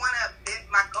 I just want to,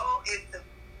 my goal is to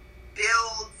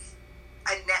build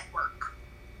a network.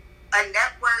 A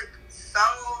network so,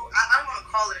 I don't want to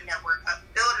call it a network,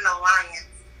 build an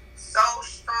alliance so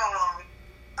strong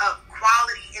of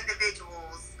quality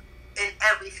individuals in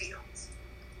every field.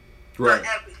 For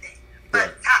everything.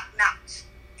 But top notch.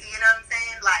 You know what I'm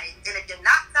saying? Like, and if you're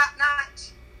not top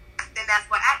notch, then that's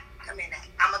where I come in at.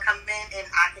 I'm going to come in and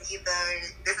I can either,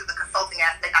 this is the consulting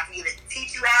aspect, I can either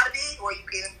teach you how to be or you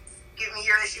can give me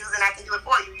your issues and I can do it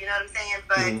for you. You know what I'm saying?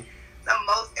 But the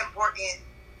most important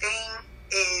thing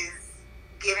is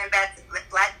giving back to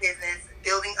black business,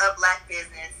 building up black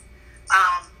business,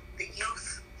 the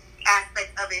youth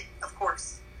aspect of it, of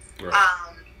course.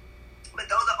 But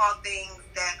those are all things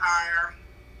that are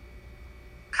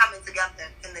coming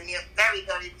together in the very,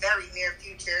 very, very near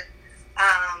future.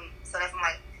 So that's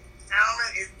like, I don't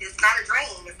know, it's not a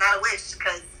dream, it's not a wish,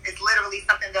 because it's literally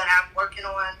something that I'm working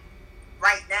on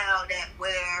right now that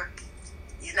we're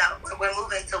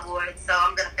moving towards. So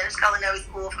I'm going to finish culinary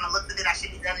school. From the looks of it, I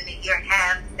should be done in a year and a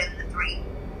half instead of the 3.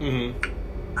 And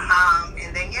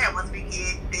then, once we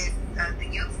get this, the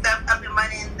youth stuff up and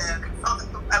running, the consulting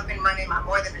group up and running, my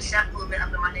More Than a Chef movement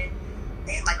up and running,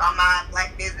 and like all my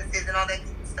black businesses and all that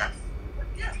good stuff.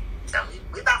 Yeah. So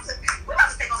we about to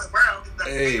take over the world. We about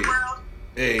to take the world.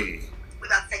 We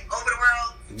about to take over the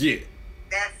world. Yeah.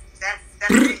 That's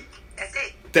it. That's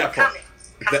it. That part.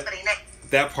 Coming for the next.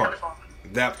 That part.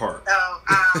 That part. So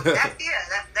that's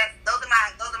those are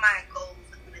my goals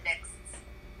for the next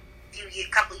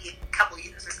couple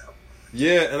years or so.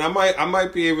 Yeah, and I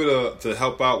might be able to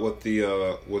help out with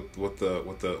the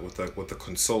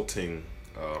consulting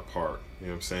part. You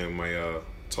know what I'm saying? We might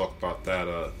talk about that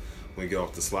when we get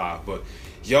off this live. But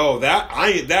yo,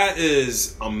 that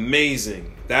is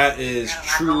amazing. That is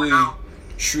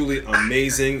truly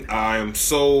amazing. I'm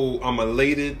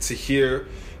elated to hear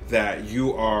that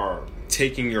you are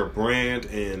taking your brand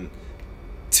and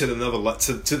to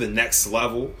the next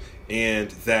level,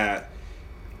 and that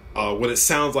what it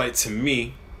sounds like to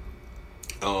me,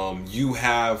 you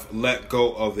have let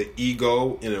go of the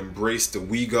ego and embraced the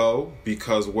we go,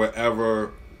 because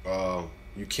wherever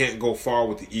you can't go far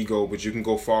with the ego, but you can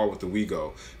go far with the we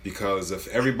go, because if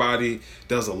everybody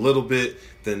does a little bit,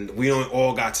 then we don't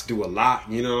all got to do a lot.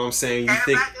 You know what I'm saying?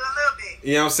 Everybody do a little bit.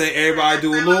 You know what I'm saying? Everybody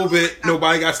do a little bit.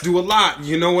 Nobody got to do a lot.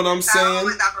 You know what I'm saying?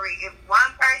 If one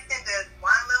person does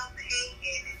one little thing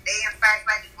and they inspire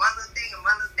like one little thing and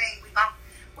one little thing,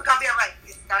 we're gonna be alright.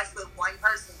 It starts with one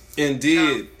person.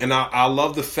 Indeed. And I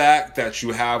love the fact that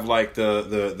you have like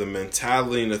the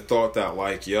mentality and the thought that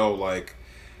like, yo, like,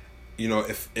 you know,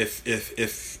 if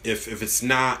it's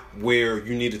not where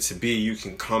you need it to be, you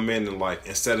can come in and like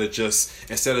instead of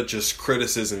just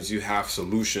criticisms, you have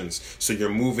solutions. So you're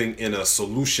moving in a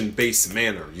solution based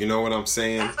manner. You know what I'm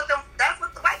saying? That's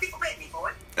what the white people pay me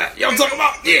for. Yeah, I'm talking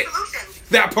about solutions.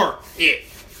 That part. Yeah,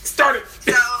 start it.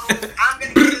 So I'm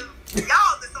gonna give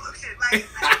y'all the solution. Like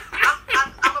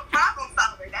I'm a problem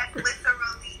solver. That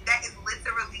is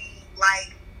literally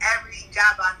like every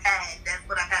job I've had. That's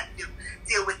what I've had to do.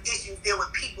 Deal with issues, deal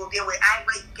with people, deal with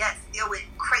irate guests, deal with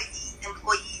crazy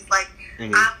employees. Like,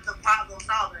 I'm the problem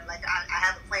solver. Like, I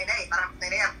have a plan A. If I don't have a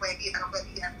plan A, I have a plan B. If I don't have a plan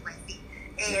B, I have a plan C.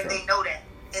 And they know that.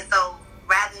 And so,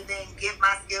 rather than give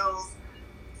my skills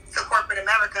to corporate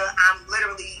America, I'm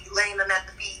literally laying them at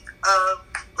the feet of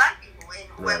black people. And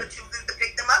whoever chooses to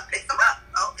pick them up, picks them up.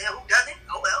 Oh, and who doesn't?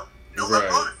 Oh, well. No love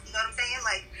bonus. You know what I'm saying?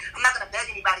 Like, I'm not going to beg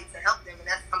anybody to help them. And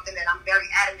that's something that I'm very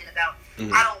adamant about.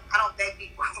 I don't beg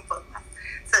people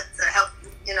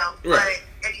Right.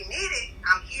 But if you need it,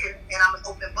 I'm here, and I'm an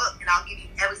open book, and I'll give you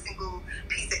every single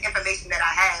piece of information that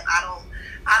I have.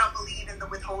 I don't believe in the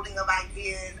withholding of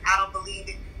ideas. I don't believe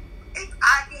in. If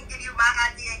I can give you my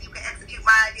idea and you can execute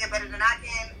my idea better than I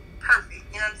can, perfect.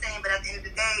 You know what I'm saying? But at the end of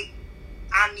the day,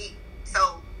 I'm me.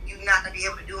 So you're not gonna be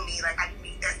able to do me like I do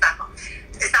me. It's not gonna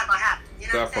happen. You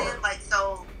know what I'm saying? Like,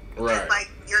 so right. it's like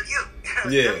you're you.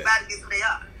 Yeah. Everybody gets who they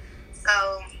are.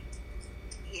 So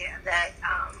yeah,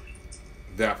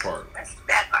 that part. That's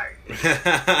that part.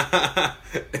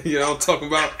 You know what I'm talking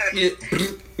about? Yeah.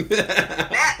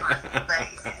 That part. But,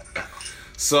 yeah,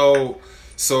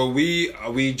 So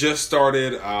we just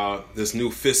started this new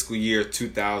fiscal year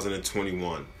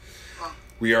 2021.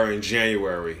 We are in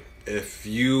January. If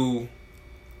you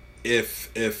could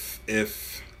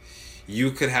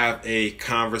have a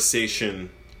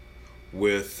conversation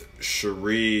with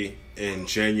Cherie in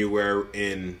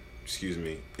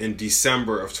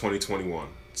December of 2021.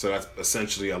 So that's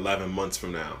essentially 11 months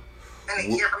from now. And a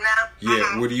year from now?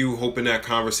 Yeah, what are you hoping that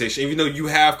conversation, even though you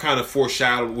have kind of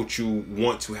foreshadowed what you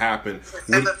want to happen.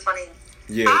 December 20.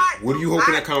 Yeah, what are you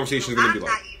hoping that conversation is going to be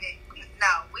like?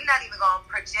 We're not even going to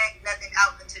project nothing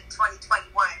out into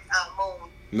 2021 moon.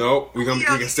 No, we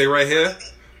can stay right here.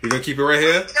 We're going to keep it right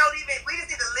here. We just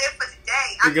need to live for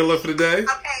today. We're going to live for the day? Okay, I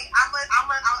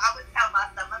would tell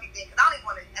myself, let me think, because I don't even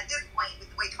want to, at this point, with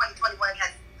the way 2021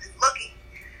 is looking,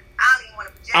 I don't even want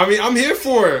to project. I mean, I'm here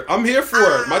for it.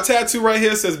 My tattoo right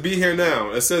here says "Be here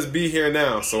now." It says "Be here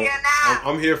now," so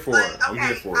I'm here for it. I'm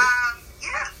here for it.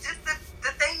 Yeah, just the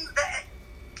things that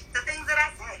I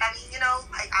said. I mean,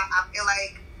 like I feel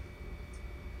like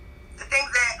the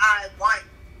things that I want,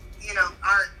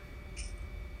 aren't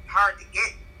hard to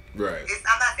get. Right.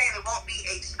 I'm not saying it won't be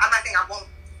I'm not saying I won't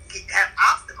have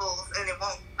obstacles and I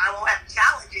won't have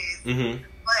challenges. Mm-hmm.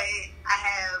 But I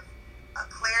have a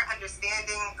clear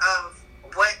understanding of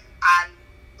what I'm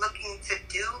looking to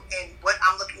do and what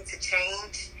I'm looking to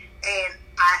change, and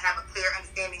I have a clear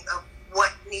understanding of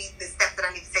the steps that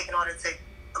I need to take in order to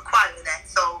acquire that.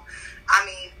 So, I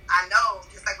mean, I know,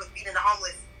 just like with feeding the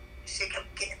homeless, shit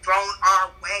kept getting thrown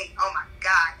our way. Oh my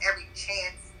God, every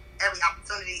chance, every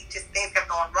opportunity, just things kept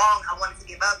going wrong. I wanted to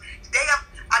give up. Today,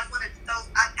 I just wanted to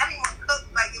I didn't want to cook.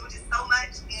 Like, it was just so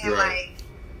much. And, right.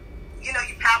 you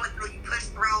power through, you push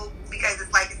through, because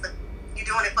it's like you're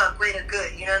doing it for a greater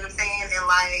good. You know what I'm saying? And,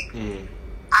 like,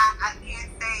 I can't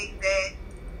say that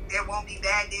there won't be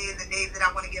bad days and days that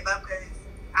I want to give up, because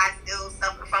I still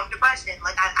suffer from depression.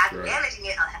 Like, I'm managing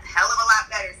it a hell of a lot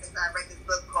better since I read this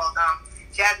book called,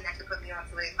 Jasmine actually put me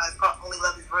onto it. It's called Only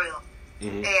Love Is Real.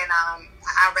 Mm-hmm. And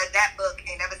I read that book,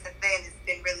 and ever since then, it's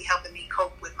been really helping me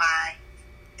cope with my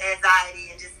anxiety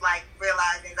and just, like,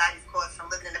 realize anxiety is caused from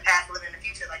living in the past, living in the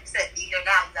future. Like you said, be here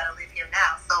now. You got to live here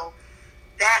now. So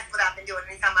that's what I've been doing.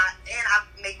 Anytime I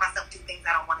make myself do things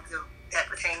I don't want to do that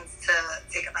pertains to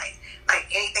take a bite. Like,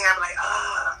 anything, I'm like,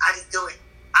 I just do it.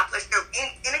 I push through.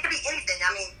 And it could be anything.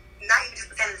 I mean, not even just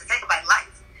pretending to take a bite.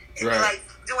 Life. It could be like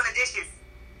doing the dishes.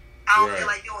 I don't feel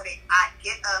like doing it. I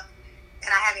get up and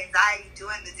I have anxiety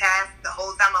doing the task the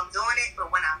whole time I'm doing it,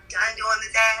 but when I'm done doing the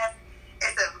task,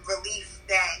 it's a relief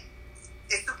that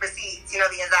it supersedes, the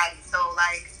anxiety. So,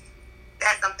 like,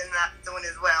 that's something that I'm doing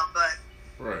as well. But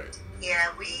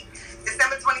yeah,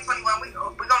 December 2021, we're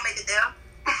gonna make it there.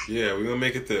 Yeah, we're gonna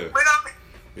make it there. We're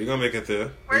gonna make it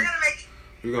there. We're gonna make it.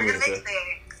 We're gonna make it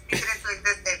there. Speak it into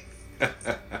existence.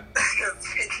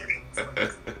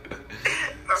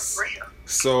 For real.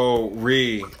 So,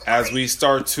 Ree, as we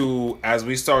start to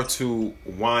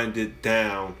wind it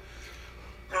down,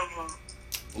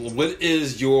 what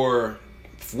is your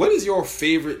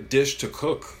favorite dish to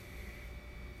cook?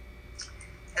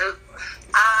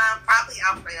 Probably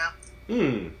Alfredo.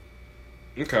 Okay.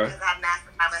 Because I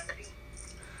mastered my recipe.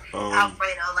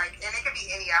 Alfredo, and it could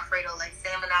be any Alfredo, like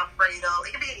salmon Alfredo.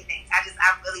 It could be anything. I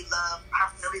really love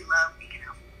making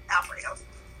Alfredo.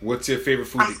 What's your favorite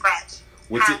food? From scratch.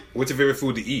 What's your favorite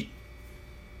food to eat?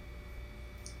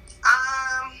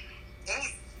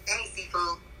 Any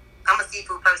seafood. I'm a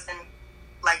seafood person,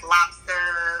 like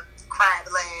lobster, crab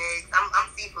legs. I'm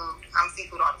seafood. I'm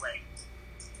seafood all the way.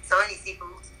 So any seafood.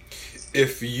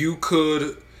 If you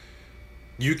could,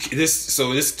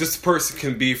 this person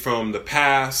can be from the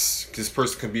past. This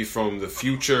person can be from the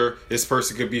future. This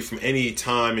person could be from any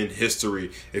time in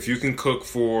history. If you can cook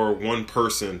for one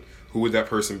person, who would that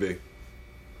person be?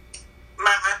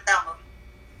 My Aunt Thelma.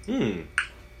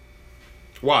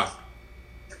 Why?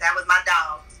 That was my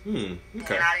dog.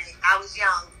 Okay. And I was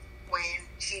young when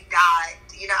she died.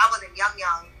 I wasn't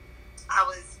young. I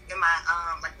was in my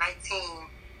 19.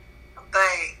 But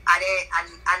I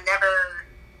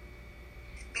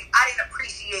didn't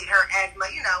appreciate her as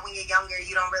much, when you're younger,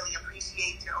 you don't really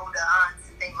appreciate your older aunts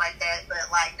and things like that. But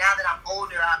like now that I'm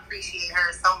older, I appreciate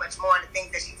her so much more. The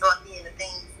things that she taught me and the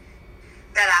things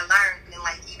that I learned, and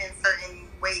like even certain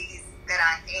ways that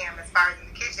I am as far as in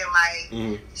the kitchen. Like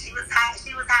she was high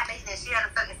maintenance. She had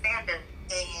a certain standard,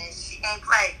 and she ain't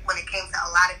play when it came to a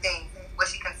lot of things. What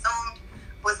she consumed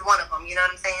was one of them. You know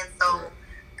what I'm saying? So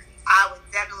I would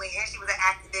definitely, and she was an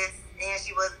activist, and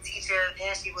she was a teacher,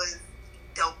 and she was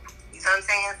dope. You know what I'm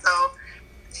saying? So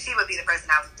she would be the person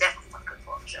I would definitely want to cook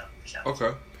for sure.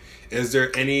 Okay. Is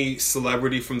there any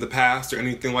celebrity from the past or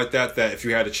anything like that if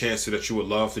you had a chance to, that you would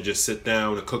love to just sit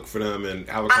down and cook for them and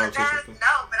have a conversation with them?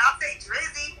 No, but I'll say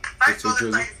Drizzy. First of all,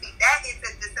 that is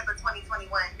in December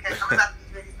 2021 because I'm about to be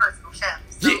Drizzy's personal chef.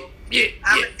 So I'm going to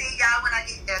see y'all when I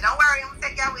get there. Don't worry, I'm going to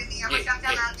take y'all with me. I'm going to shout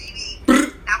y'all out,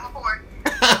 GB. I'm a port.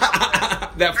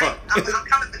 That part. I'm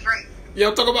coming for Drake. Yeah,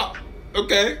 I'm talking about.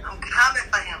 Okay. I'm coming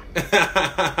for him.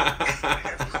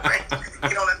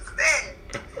 You don't understand.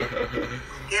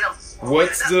 Get him.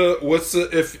 What's the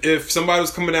if somebody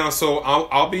was coming down? So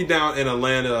I'll be down in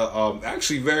Atlanta.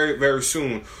 Actually, very very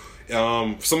soon.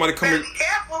 Somebody coming. Be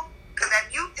careful, because that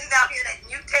mutant out here, that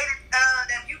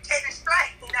mutated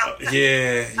strike.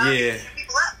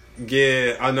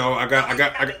 Yeah. I know. I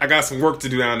got some work to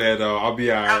do down there though. I'll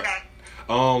be alright.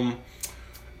 Okay.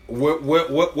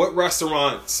 What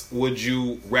restaurants would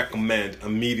you recommend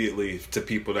immediately to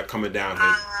people that coming down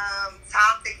here?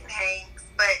 Tom, Dick, and Hanks.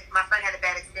 But my friend had a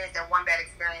bad experience. That one bad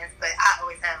experience. But I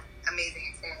always have amazing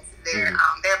experiences there.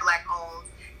 They're black owned.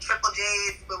 Triple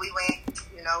J's where we went.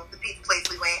 The pizza place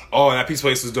we went. Oh, that pizza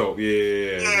place was dope.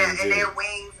 Yeah. And their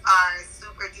wings are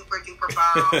super duper duper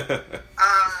bomb.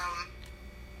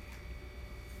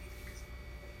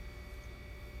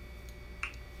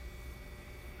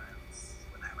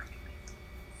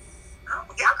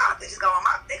 Y'all gonna have to just go on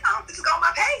my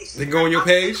page. They go on your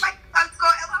page?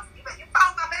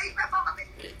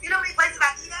 You know how many places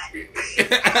I eat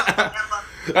at?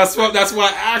 That's why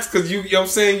I asked, because you know what I'm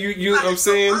saying? You know what I'm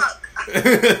saying? But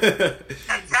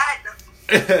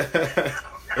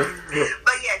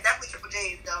yeah, definitely Triple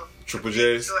J's though. Triple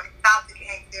J's? Their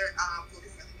food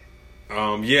is really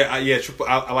good.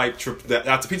 I like Triple.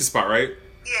 That's a pizza spot, right?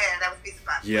 Yeah, that was pizza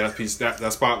spot. Yeah,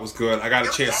 that spot was good. I got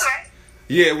a chance. Right?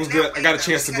 Yeah, it was good. I got a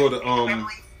chance to go to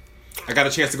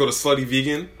Slutty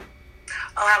Vegan.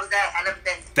 Oh, how was that? I never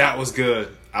been. That was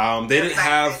good. They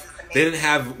didn't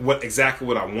have exactly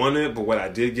what I wanted, but what I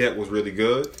did get was really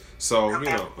good. So,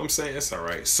 I'm saying it's all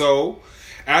right. So,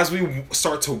 as we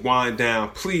start to wind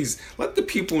down, please let the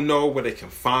people know where they can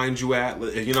find you at.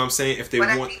 You know what I'm saying? If they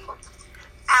want.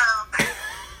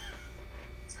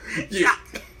 Yeah.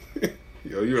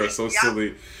 Yo, you are so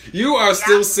silly. You are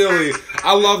still silly.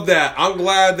 I love that. I'm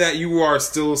glad that you are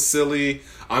still silly.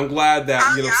 I'm glad that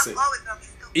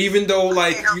even though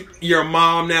like you're a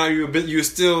mom now, you're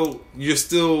still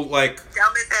like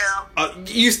dumb as hell.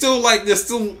 There's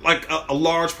still like a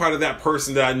large part of that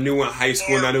person that I knew in high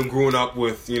school and I knew growing up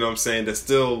with. You know what I'm saying? There's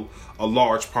still a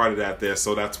large part of that there,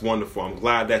 so that's wonderful. I'm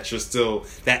glad that you're still,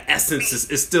 that essence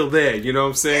is still there. You know what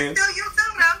I'm saying? It's still you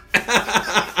too, though.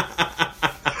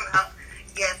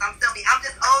 Yes, I'm still me. I'm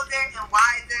just older and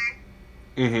wiser.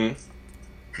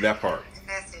 That part.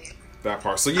 That's it. That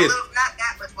part. So yeah. Not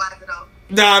that much wiser though.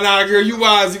 Nah, girl, you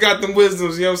wise. You got them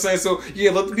wisdoms. You know what I'm saying? So yeah,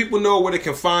 let the people know where they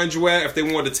can find you at if they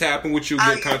want to tap in with you,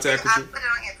 get in contact with you. I put it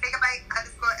on here.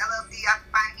 _LLC. You can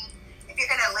find me. If you're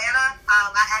in Atlanta,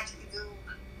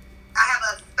 I have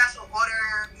a special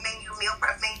order meal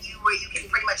prep menu where you can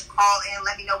pretty much call in,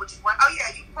 let me know what you want. Oh yeah,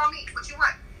 you can call me what you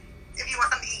want. If you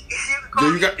want something to eat, you can call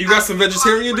me. You got some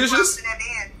vegetarian dishes?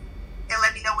 And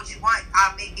let me know what you want.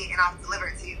 I'll make it and I'll deliver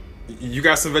it to you. You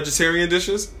got some vegetarian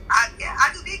dishes? I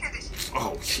do vegan dishes.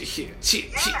 Oh yeah. I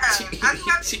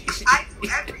do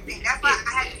everything. That's why I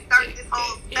had to start this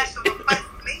whole special request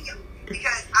menu,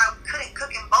 because I couldn't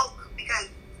cook in bulk because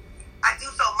I do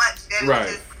so much that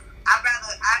I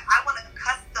want to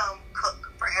custom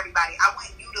cook for everybody. I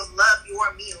want you to love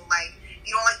your meal. Like,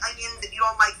 you don't like onions if you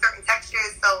don't like certain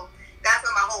textures, so that's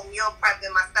where my whole meal prep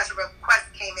and my special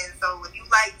request came in. So if you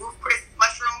like Roof Chris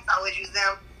mushrooms, I always use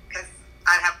them because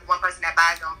I have one person that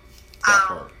buys them.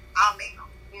 I'll make them.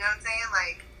 You know what I'm saying?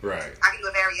 Like, right. I can do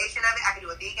a variation of it. I can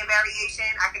do a vegan variation.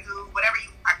 I can do whatever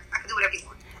you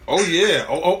want. Oh yeah.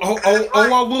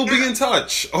 I will be in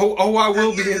touch. I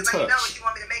will be in touch. Let me know what you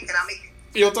want me to make, and I'll make it.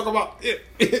 You'll talk about it.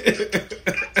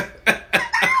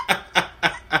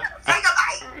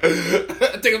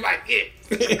 Take a bite. Yeah.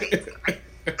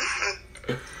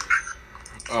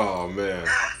 Oh man.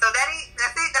 So that's it.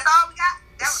 That's all we got.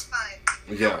 That was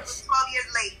fun. Yes. 12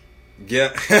 years late. Yeah.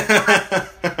 I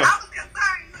was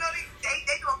concerned.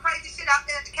 They doing crazy shit.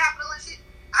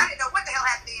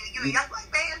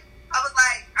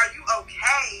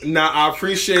 Nah, I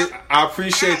appreciate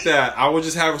that. I was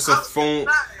just having some phone.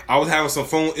 I was having some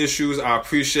phone issues. I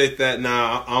appreciate that.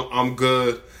 Nah, I'm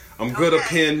good. I'm good up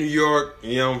here in New York.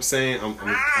 You know what I'm saying?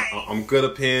 I'm good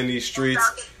up here in these streets.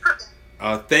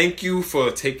 Thank you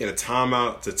for taking the time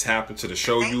out to tap into the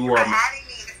show. Thank you for having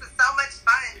me. This was so much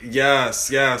fun. Yes.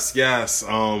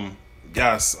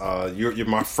 You're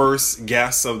my first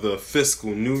guest of the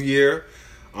fiscal new year.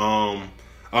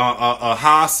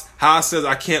 Haas says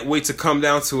I can't wait to come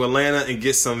down to Atlanta and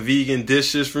get some vegan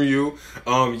dishes from you.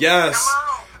 Yes.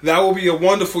 That will be a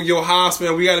wonderful, Haas,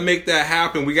 man. We got to make that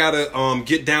happen. We got to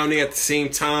get down there at the same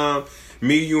time.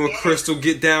 Me, you, and Crystal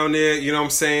get down there. You know what I'm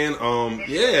saying?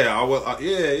 Yeah. I will.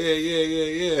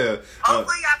 Yeah.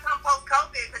 Hopefully y'all come post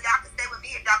COVID, because y'all can stay with me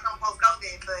if y'all come post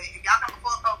COVID. But if y'all come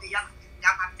before COVID, y'all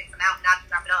have to take some out and not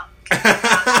drop it up.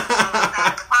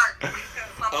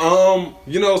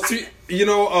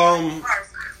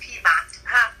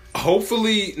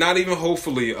 Hopefully, not even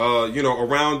hopefully,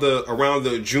 around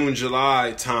the June,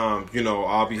 July time,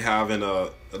 I'll be having a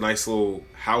nice little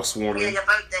housewarming. Yeah, your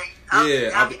birthday.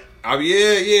 Oh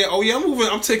yeah. I'm moving.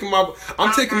 I'm taking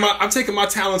my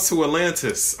talents to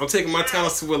Atlantis. Every black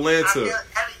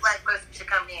person should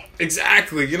come in.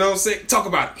 Exactly. You know what I'm saying? Talk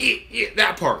about it,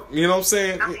 that part. You know what I'm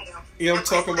saying? You know what I'm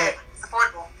talking about? It's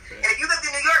affordable. And if you lived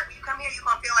in New York, when you come here, you're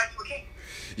gonna feel like you a king.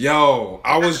 Yo,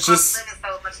 I was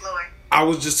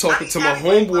just talking to my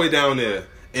homeboy down there,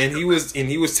 and he was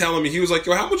telling me, he was like,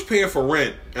 yo, how much you paying for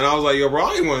rent? And I was like, yo, bro,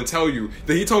 I didn't want to tell you.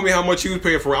 Then he told me how much he was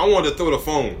paying for rent. I wanted to throw the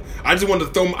phone. I just want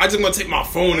to take my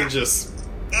phone and just.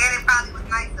 And it probably was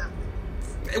nicer.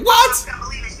 What? I can't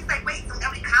believe it. She's like, wait, so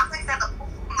every complex has a pool?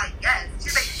 I'm like, yes.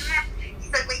 She's like,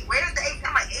 he's like, wait, where's the AC?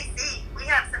 I'm like, AC. We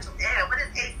have central air. What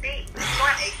is AC? You don't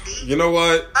have AC. You know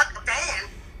what? Fuck the fan.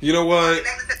 You know what? You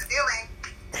never set the ceiling.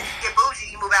 Get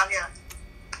bougie, you move out here.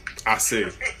 I see.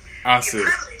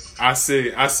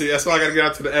 That's why I gotta get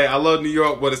out to the A. I love New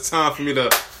York, but it's time for me to.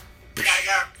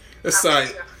 It's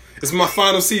like it's my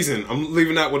final season. I'm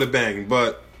leaving out with a bang.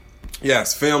 But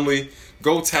yes, family,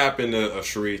 go tap into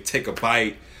Cherie. Take a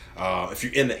bite. If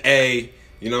you're in the A,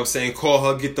 you know what I'm saying, call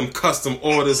her, get them custom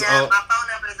orders up. My phone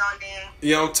number is on there.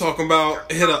 You know what I'm talking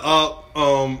about? Hit her up.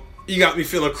 You got me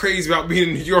feeling crazy about being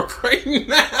in New York right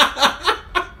now.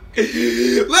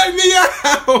 Let me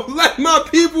out! Let my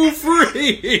people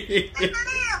free!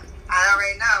 I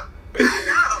already know.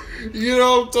 You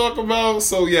know what I'm talking about?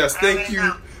 So yes, thank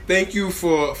you. Thank you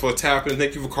for tapping.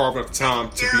 Thank you for carving up the time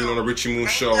to being on the Richie Moon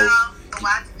Show. It was a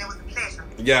pleasure.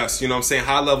 Yes, you know what I'm saying?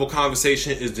 High level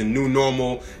conversation is the new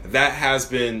normal. That has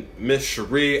been Miss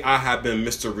Cherie. I have been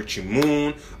Mr. Richie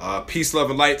Moon. Peace, love,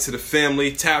 and light to the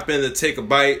family. Tap in to take a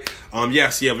bite. We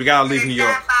gotta leave New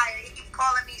York. He keeps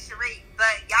calling me Cherie, but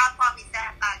y'all call me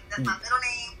Sapphire. That's my middle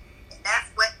name, and that's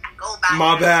what I go by.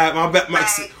 My bad.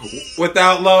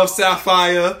 Without love,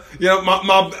 Sapphire. You know,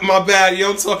 my bad. You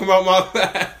know what I'm talking about? My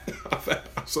bad.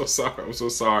 I'm so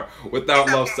sorry. Without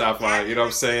love, Sapphire. You know what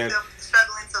I'm saying?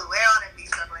 Struggling to wear on and be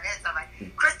struggling. It's all right.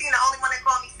 Christine, the only one that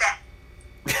called me Sap.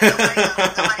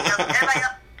 Everybody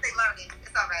else, they learned it.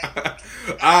 It's all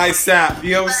right. All right, Sap.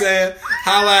 You know what I'm saying?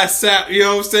 Holla at Sap. You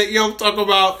know what I'm saying? You know what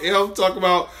I'm talking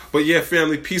about? But yeah,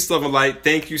 family, peace, love, and light.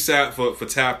 Thank you, Sap, for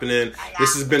tapping in.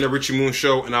 This has been the Richie Moon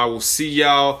Show, and I will see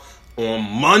y'all on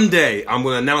Monday. I'm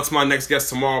going to announce my next guest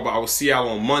tomorrow, but I will see y'all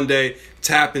on Monday.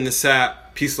 Tap in the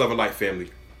Sap. Peace, love, and light, family.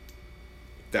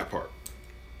 That part.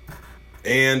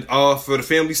 And for the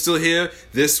family still here,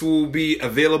 this will be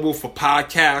available for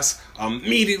podcasts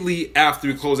immediately after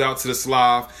we close out to this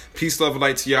live. Peace, love, and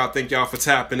light to y'all. Thank y'all for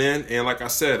tapping in. And like I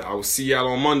said, I will see y'all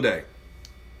on Monday.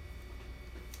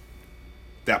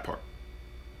 That part.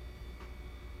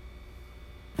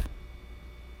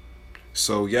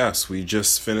 So yes, we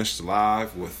just finished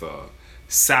live with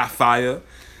Sapphire.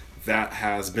 That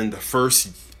has been the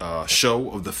first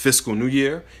show of the fiscal new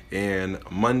year, and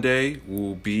Monday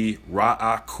will be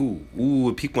Ra'aku.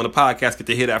 Ooh, people on the podcast get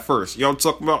to hear that first. You know what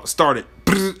I'm talking about? Start it.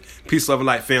 Peace, love, and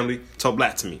light, family. Talk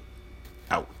black to me.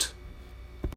 Out.